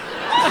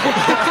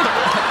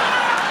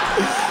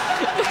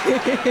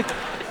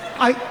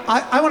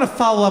 I want to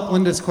follow up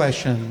Linda's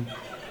question.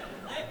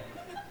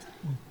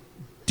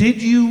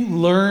 Did you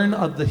learn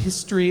of the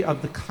history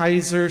of the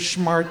Kaiser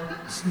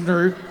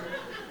Schmarren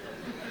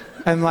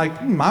and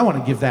I want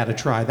to give that a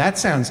try. That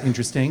sounds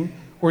interesting.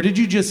 Or did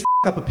you just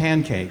up a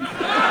pancake?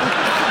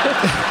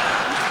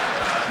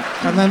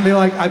 And then be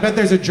like, I bet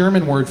there's a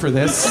German word for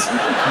this.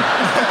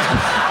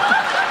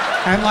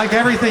 And like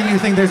everything you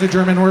think there's a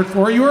German word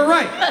for, you were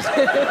right.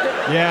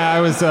 Yeah, I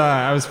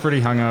was pretty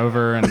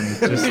hungover and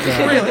just...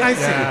 really? I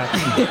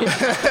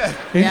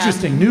see.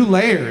 Interesting. New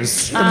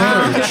layers to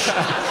marriage.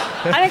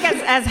 I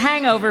think as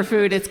hangover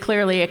food, it's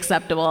clearly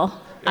acceptable,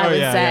 I would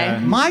say. Yeah.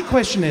 My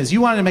question is, you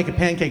wanted to make a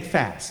pancake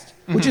fast,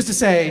 which is to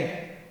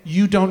say,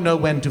 you don't know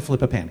when to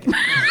flip a pancake.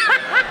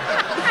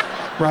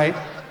 Right?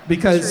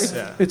 Because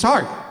it's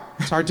hard.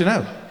 It's hard to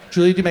know.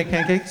 Julie, do you make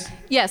pancakes?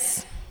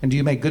 Yes. And do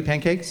you make good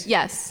pancakes?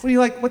 Yes. What do you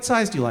like? What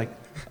size do you like?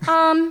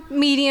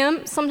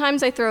 Medium.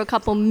 Sometimes I throw a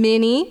couple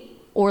mini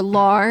or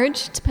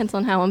large. Depends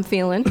on how I'm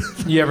feeling.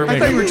 You ever I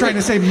thought you were trying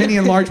to say mini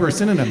and large were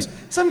synonyms.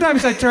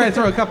 Sometimes I try to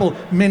throw a couple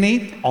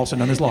mini, also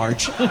known as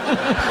large.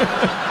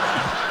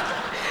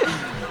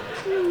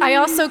 I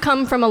also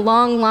come from a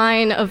long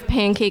line of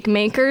pancake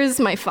makers.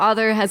 My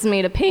father has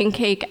made a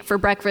pancake for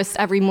breakfast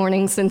every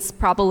morning since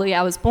probably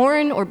I was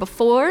born or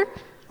before.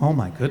 Oh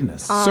my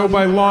goodness. So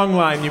by long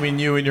line, you mean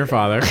you and your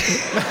father?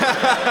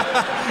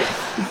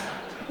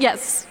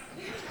 Yes.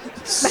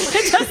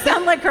 It does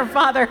sound like her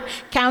father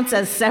counts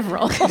as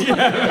several. Yeah,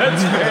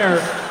 that's fair.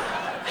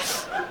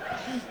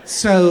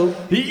 So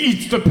he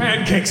eats the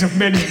pancakes of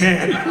many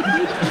men.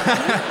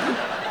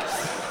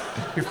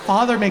 Your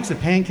father makes a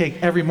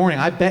pancake every morning.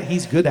 I bet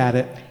he's good at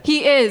it.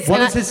 He is.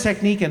 What is his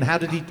technique, and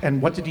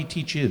what did he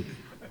teach you?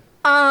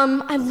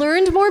 I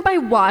learned more by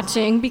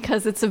watching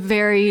because it's a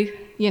very,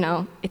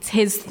 it's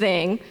his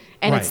thing.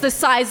 And it's the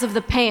size of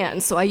the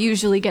pan, so I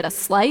usually get a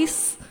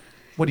slice.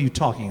 What are you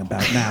talking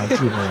about now,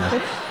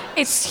 Julia?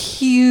 It's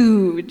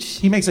huge.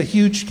 He makes a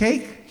huge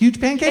cake? Huge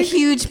pancake? A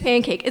huge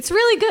pancake. It's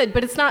really good,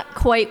 but it's not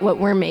quite what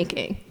we're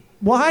making.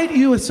 Why do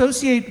you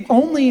associate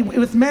only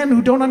with men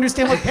who don't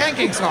understand what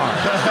pancakes are?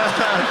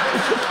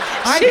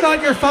 I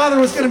thought your father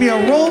was going to be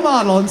a role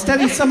model. Instead,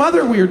 he's some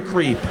other weird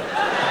creep.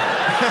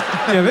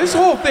 Yeah, this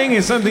whole thing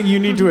is something you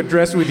need to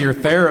address with your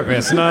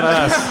therapist, not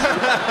us.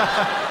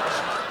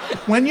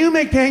 When you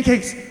make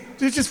pancakes,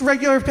 they're just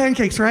regular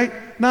pancakes, right?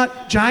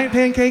 Not giant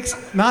pancakes,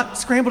 not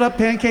scrambled up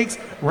pancakes,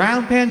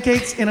 round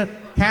pancakes in a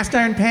cast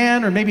iron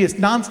pan or maybe a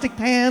nonstick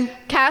pan.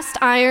 Cast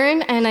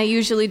iron, and I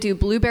usually do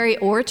blueberry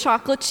or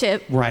chocolate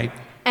chip. Right.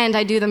 And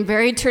I do them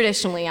very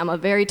traditionally. I'm a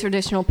very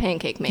traditional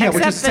pancake maker. Yeah, we're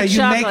just saying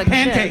you make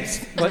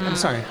pancakes. But, I'm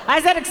sorry. I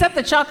said except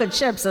the chocolate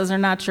chips. Those are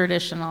not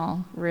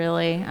traditional,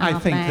 really. I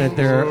think that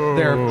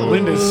they're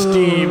Linda's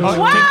steamed.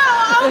 Wow,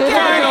 okay.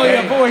 Finally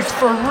a voice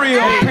for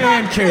real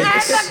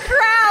pancakes. And the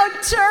crowd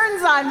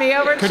turns on me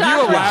over Could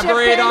chocolate you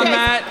elaborate chip on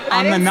pancakes. that?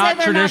 On the not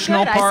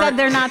traditional part? I said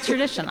they're not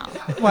traditional.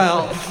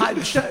 Well,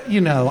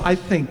 I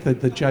think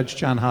that the Judge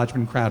John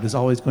Hodgman crowd is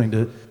always going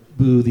to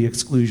boo the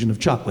exclusion of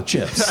chocolate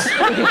chips.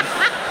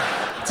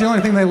 It's the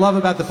only thing they love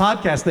about the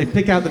podcast. They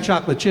pick out the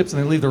chocolate chips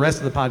and they leave the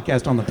rest of the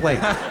podcast on the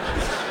plate.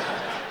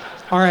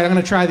 All right, I'm going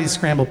to try these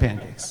scrambled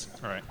pancakes.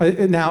 All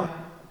right. Now,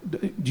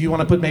 do you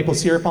want to put maple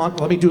syrup on?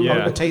 Let me do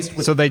a taste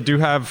with... So they do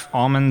have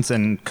almonds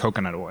and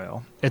coconut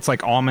oil. It's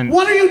like almond...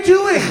 What are you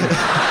doing?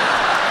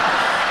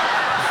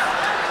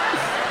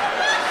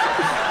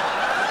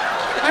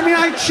 I mean,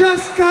 I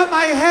just got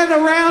my head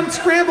around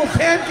scrambled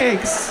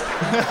pancakes.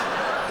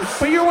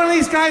 But you're one of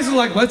these guys who are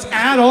like, let's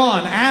add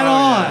on.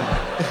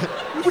 Yeah.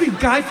 What are you,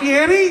 Guy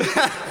Fieri?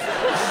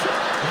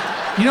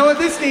 You know what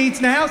this needs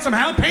now? Some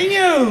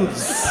jalapenos.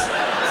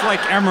 It's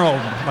like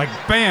Emerald, like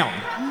bam.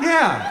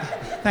 Yeah.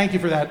 Thank you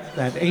for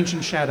that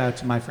ancient shout out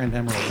to my friend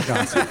Emerald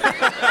Johnson.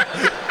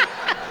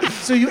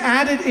 So you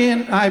added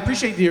in, I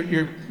appreciate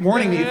your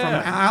warning me from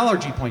an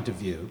allergy point of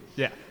view.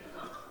 Yeah.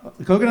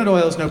 The coconut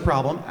oil is no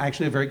problem.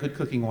 Actually, a very good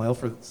cooking oil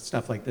for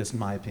stuff like this, in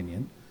my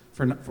opinion,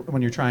 for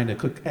when you're trying to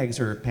cook eggs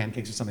or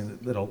pancakes or something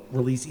that'll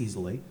release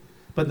easily.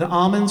 But the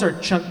almonds are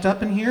chunked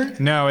up in here?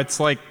 No, it's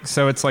like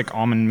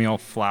almond meal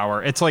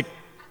flour. It's like...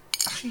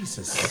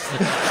 Jesus.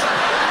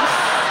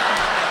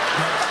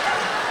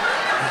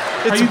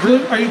 Are you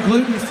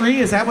gluten-free?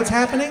 Is that what's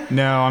happening?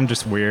 No, I'm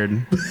just weird.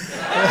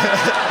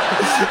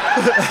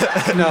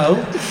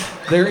 No,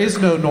 there is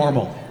no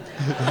normal.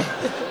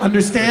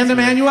 Understand,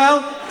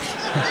 Emmanuel?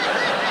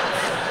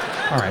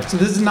 All right, so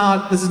this is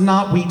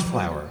not wheat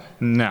flour.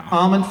 No.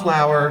 Almond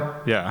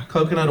flour. Yeah.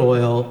 Coconut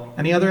oil.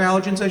 Any other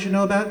allergens I should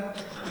know about?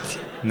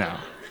 No.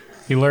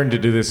 He learned to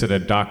do this at a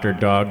Dr.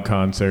 Dog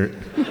concert.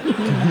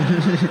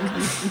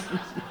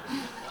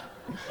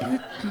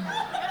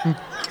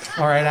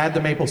 All right, add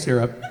the maple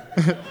syrup.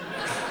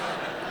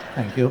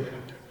 Thank you.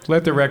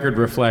 Let the record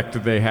reflect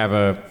that they have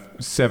a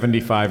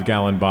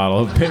 75-gallon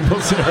bottle of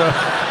maple syrup.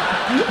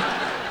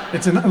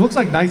 It looks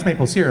like nice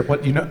maple syrup.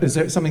 Is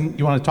there something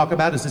you want to talk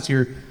about? Is this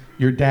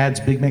your dad's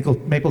big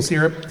maple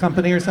syrup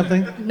company or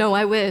something? No,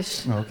 I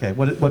wish. Okay.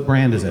 What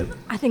brand is it?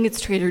 I think it's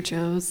Trader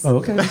Joe's. Oh,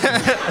 okay.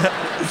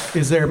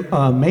 Is there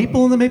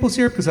maple in the maple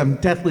syrup? Because I'm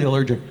deathly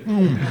allergic.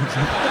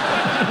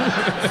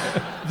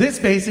 This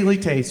basically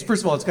tastes.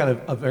 First of all, it's got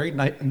a very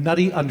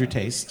nutty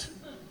undertaste,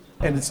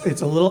 and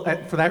it's a little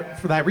for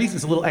that reason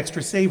it's a little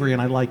extra savory,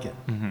 and I like it.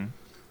 Mm-hmm.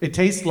 It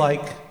tastes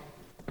like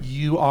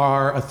you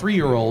are a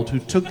 3-year-old who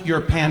took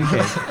your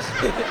pancake.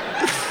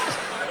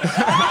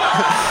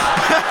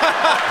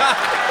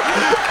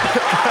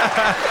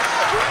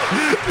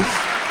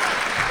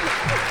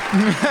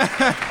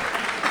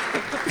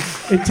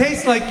 It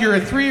tastes like you're a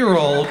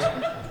 3-year-old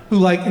who,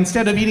 like,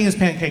 instead of eating his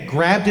pancake,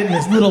 grabbed it in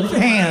his little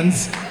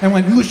hands and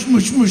went mush,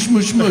 mush, mush,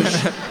 mush,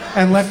 mush,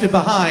 and left it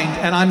behind.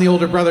 And I'm the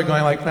older brother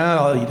going like,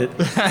 I'll eat it.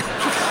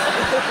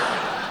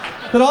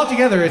 But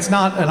altogether, it's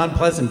not an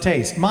unpleasant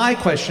taste. My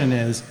question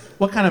is,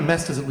 what kind of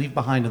mess does it leave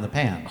behind in the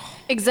pan?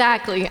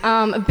 Exactly.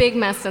 A big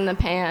mess in the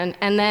pan.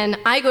 And then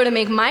I go to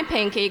make my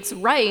pancakes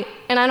right,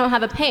 and I don't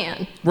have a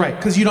pan. Right,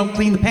 because you don't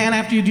clean the pan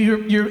after you do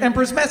your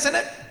emperor's mess in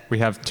it? We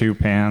have 2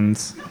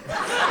 pans.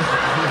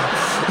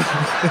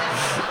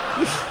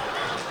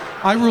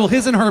 I rule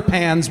his and her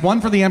pans,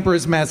 one for the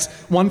emperor's mess,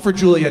 one for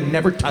Julia.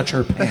 Never touch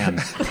her pan.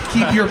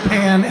 Keep your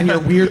pan and your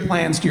weird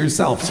plans to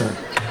yourself, sir.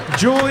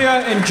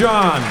 Julia and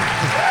John.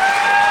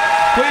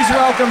 Please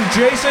welcome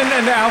Jason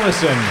and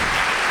Allison.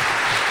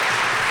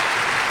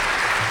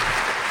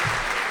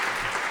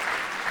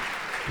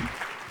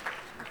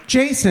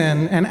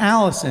 Jason and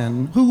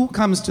Allison, who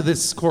comes to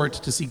this court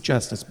to seek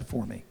justice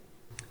before me?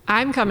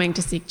 I'm coming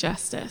to seek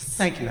justice.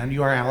 Thank you. And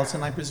you are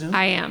Allison, I presume?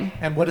 I am.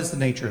 And what is the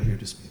nature of your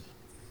dispute?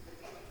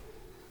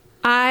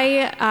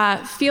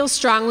 I feel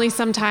strongly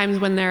sometimes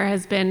when there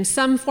has been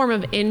some form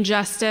of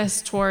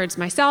injustice towards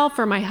myself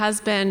or my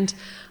husband,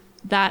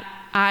 that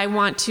I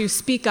want to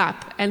speak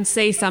up and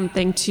say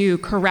something to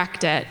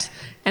correct it.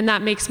 And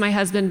that makes my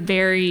husband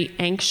very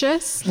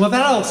anxious. Well,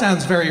 that all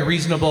sounds very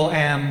reasonable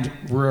and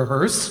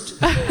rehearsed.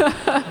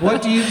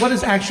 What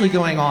is actually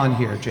going on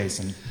here,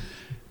 Jason?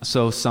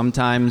 So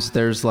sometimes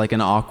there's like an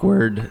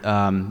awkward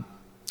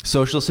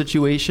social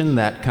situation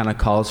that kind of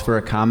calls for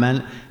a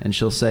comment, and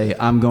she'll say,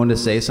 I'm going to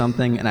say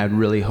something, and I'd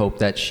really hope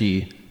that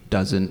she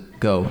doesn't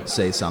go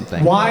say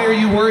something. Why are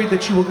you worried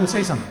that she will go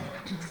say something?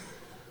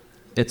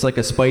 It's like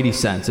a spidey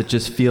sense. It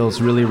just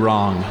feels really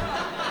wrong.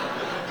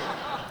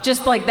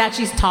 Just like that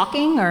she's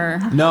talking, or?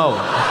 No.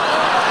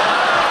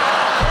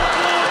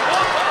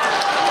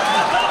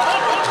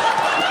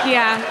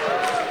 Yeah.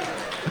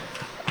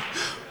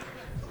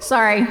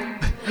 Sorry.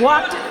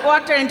 Walked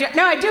right into.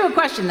 No, I do have a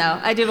question though.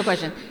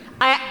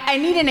 I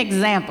need an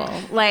example.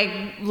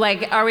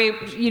 Like, are we?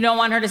 You don't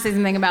want her to say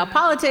something about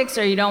politics,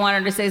 or you don't want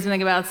her to say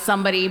something about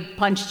somebody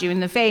punched you in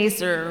the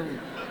face, or?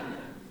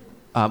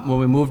 When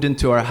we moved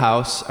into our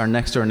house, our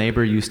next door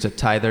neighbor used to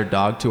tie their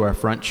dog to our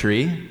front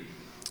tree.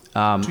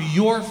 To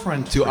your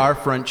front tree? To our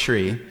front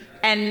tree.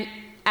 And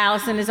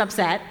Allison is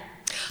upset.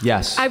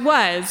 Yes. I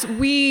was.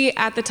 We,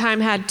 at the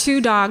time, had 2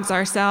 dogs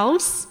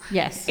ourselves.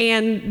 Yes.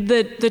 And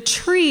the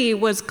tree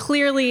was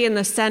clearly in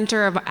the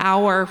center of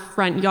our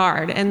front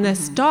yard. And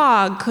this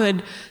dog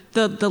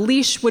the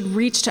leash would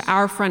reach to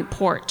our front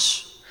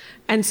porch.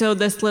 And so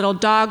this little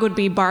dog would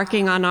be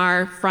barking on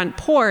our front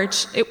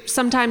porch. It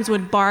sometimes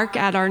would bark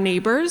at our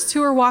neighbors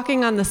who were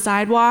walking on the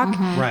sidewalk.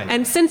 Right.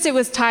 And since it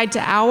was tied to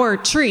our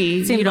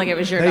tree, seemed like it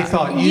was your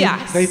dog.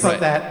 They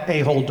thought that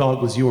a-hole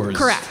dog was yours.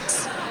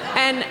 Correct.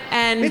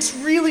 And it's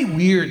really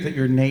weird that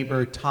your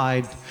neighbor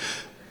tied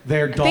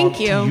their dog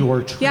to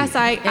your tree. Yes,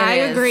 I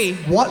agree.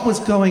 What was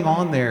going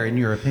on there, in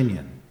your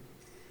opinion?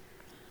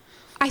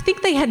 I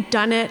think they had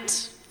done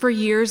it for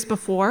years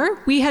before.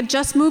 We had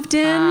just moved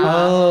in.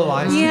 Oh,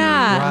 I see.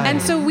 Yeah, Right. and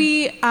so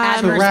we... so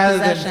rather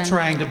than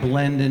trying to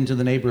blend into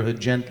the neighborhood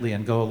gently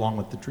and go along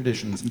with the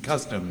traditions and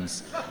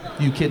customs,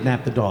 you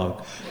kidnapped the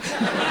dog.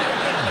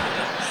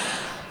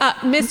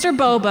 Mr.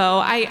 Bobo,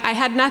 I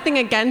had nothing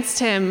against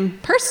him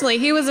personally.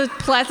 He was a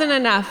pleasant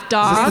enough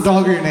dog. Is this the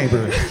dog or your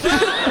neighbor?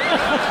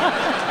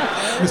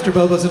 Mr.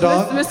 Bobo's a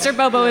dog? Mr.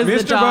 Bobo is the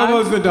Mr. dog.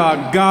 Bobo's the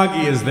dog.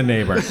 Goggy is the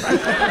neighbor.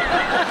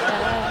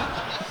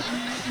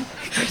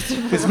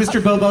 Is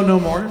Mr. Bobo no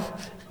more?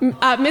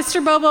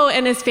 Mr. Bobo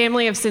and his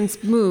family have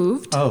since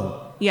moved.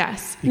 Oh.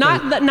 Yes.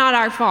 Not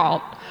our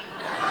fault.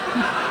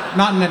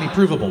 Not in any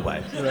provable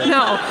way.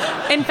 No.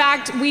 In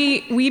fact,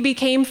 we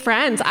became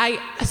friends.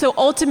 So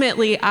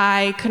ultimately,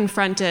 I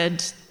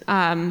confronted...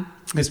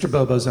 Mr.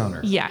 Bobo's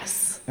owner?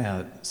 Yes.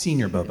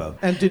 Senior Bobo.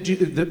 And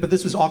but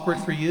this was awkward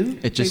for you?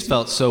 It just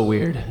felt so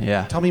weird,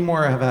 yeah. Tell me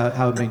more about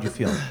how it made you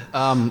feel.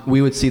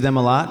 We would see them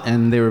a lot,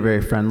 and they were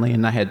very friendly,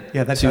 and I had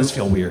Yeah, that does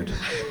feel weird.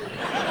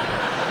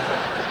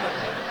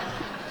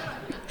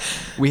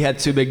 We had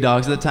 2 big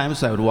dogs at the time,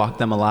 so I would walk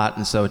them a lot,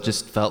 and so it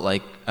just felt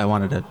like I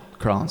wanted to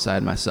crawl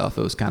inside myself.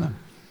 It was kind of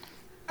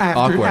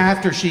awkward.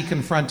 After she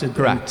confronted them.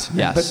 Correct,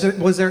 yes. But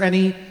was there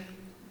any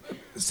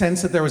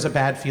sense that there was a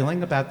bad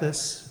feeling about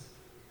this?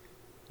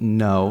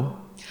 No.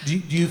 Do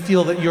you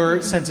feel that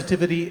your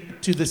sensitivity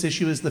to this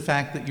issue is the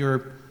fact that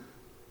you're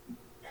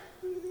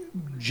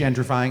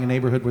gentrifying a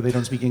neighborhood where they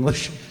don't speak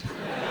English?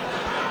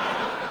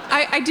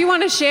 I do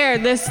want to share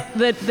this,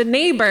 the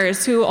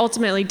neighbors who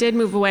ultimately did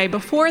move away,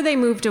 before they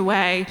moved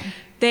away,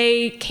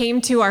 they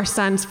came to our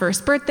son's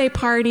first birthday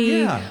party.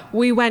 Yeah.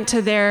 We went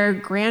to their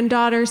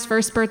granddaughter's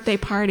first birthday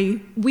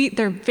party.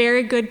 They're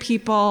very good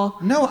people.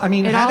 No, I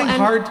mean,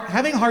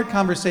 having hard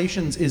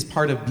conversations is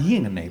part of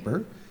being a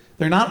neighbor.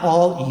 They're not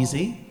all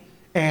easy.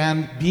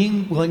 And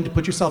being willing to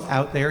put yourself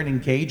out there and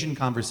engage in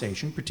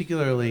conversation,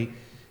 particularly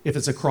if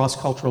it's a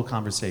cross-cultural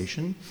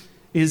conversation,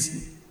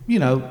 is,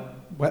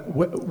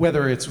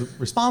 whether it's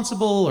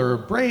responsible or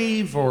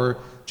brave or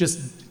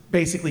just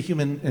basically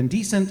human and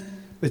decent,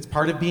 it's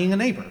part of being a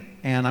neighbor.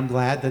 And I'm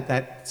glad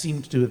that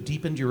seemed to have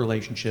deepened your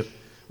relationship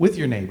with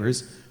your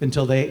neighbors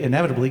until they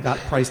inevitably got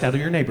priced out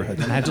of your neighborhood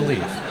and had to leave.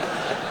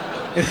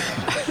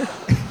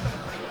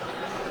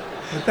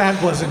 But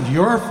that wasn't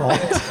your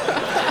fault.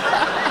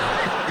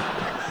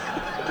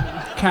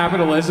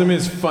 Capitalism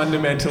is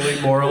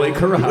fundamentally morally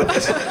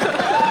corrupt.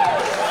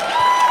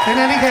 In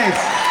any case,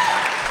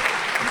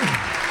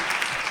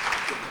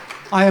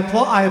 I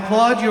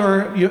applaud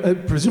your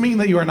presuming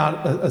that you are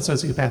not a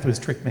sociopath who has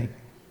tricked me.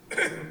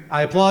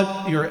 I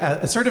applaud your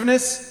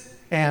assertiveness,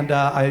 and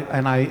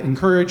I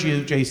encourage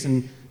you,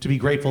 Jason, to be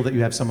grateful that you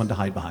have someone to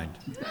hide behind.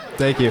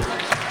 Thank you.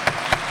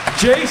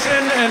 Jason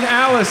and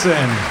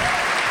Allison.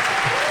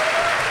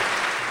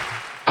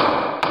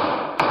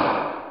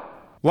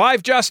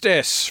 Live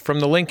Justice from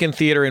the Lincoln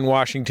Theater in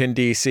Washington,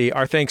 D.C.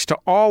 Our thanks to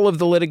all of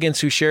the litigants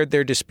who shared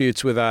their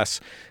disputes with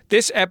us.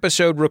 This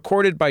episode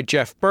recorded by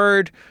Jeff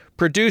Bird,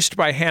 Produced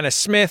by Hannah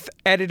Smith,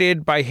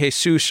 edited by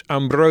Jesus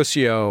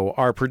Ambrosio.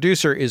 Our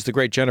producer is the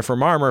great Jennifer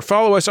Marmer.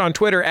 Follow us on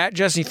Twitter at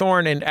Jesse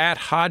Thorne and at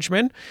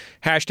Hodgman.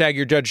 Hashtag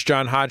your Judge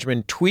John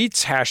Hodgman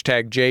tweets,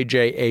 hashtag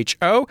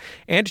JJHO.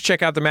 And to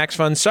check out the Max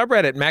Fun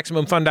subreddit,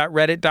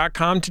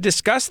 MaximumFun.reddit.com to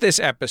discuss this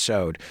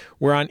episode.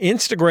 We're on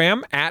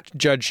Instagram at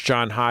Judge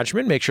John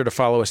Hodgman. Make sure to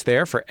follow us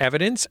there for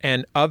evidence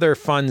and other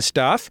fun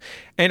stuff.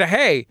 And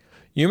hey,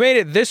 you made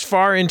it this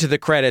far into the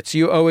credits.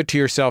 You owe it to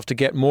yourself to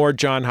get more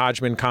John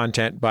Hodgman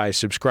content by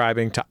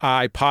subscribing to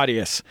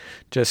iPodius.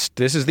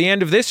 This is the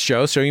end of this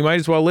show, so you might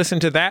as well listen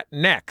to that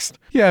next.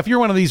 Yeah, if you're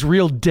one of these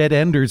real dead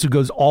enders who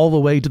goes all the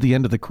way to the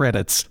end of the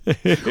credits,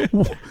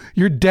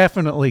 you're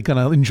definitely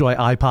going to enjoy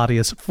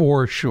iPodius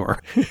for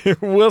sure.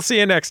 We'll see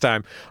you next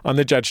time on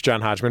the Judge John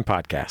Hodgman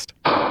podcast.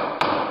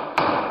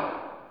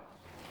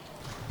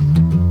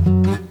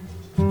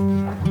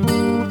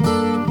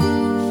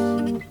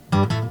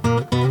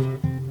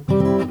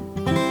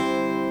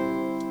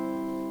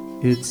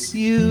 It's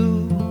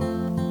you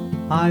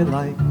I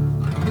like.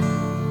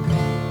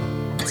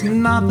 It's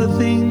not the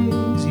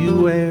things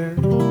you wear.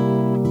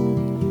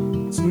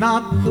 It's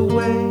not the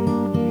way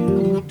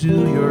you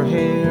do your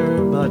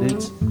hair, but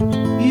it's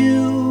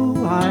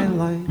you I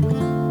like.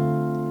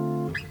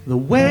 The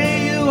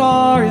way you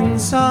are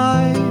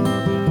inside,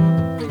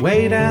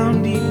 way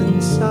down deep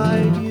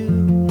inside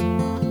you.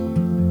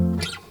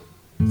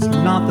 It's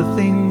not the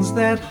things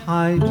that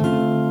hide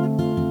you.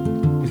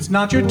 It's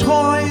not your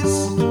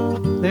toys,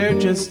 they're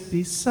just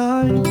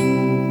beside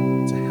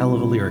you. It's a hell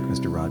of a lyric,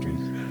 Mr. Rogers.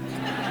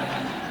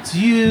 It's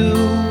you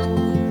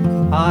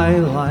I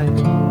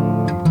like.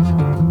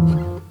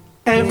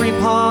 Every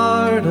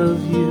part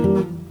of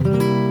you.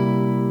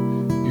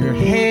 Your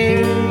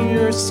hair,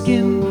 your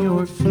skin,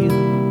 your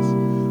feelings,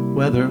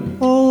 whether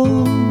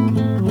old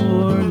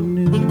or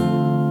new.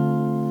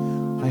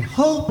 I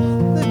hope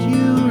that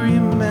you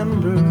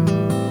remember,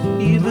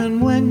 even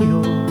when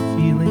you're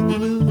feeling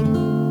blue.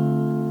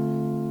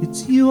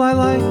 It's you I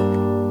like.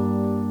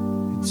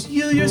 It's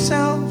you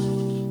yourself.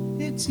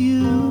 It's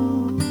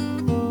you.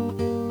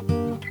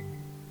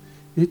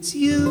 It's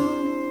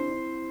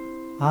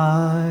you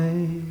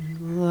I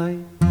like.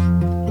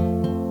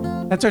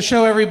 That's our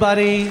show,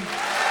 everybody.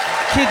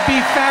 Kid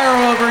B.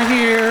 Pharaoh over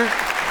here.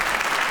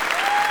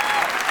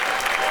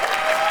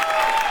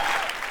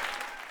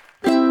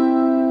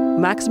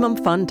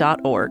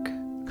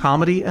 MaximumFun.org.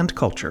 Comedy and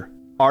culture.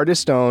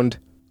 Artist owned.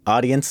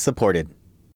 Audience supported.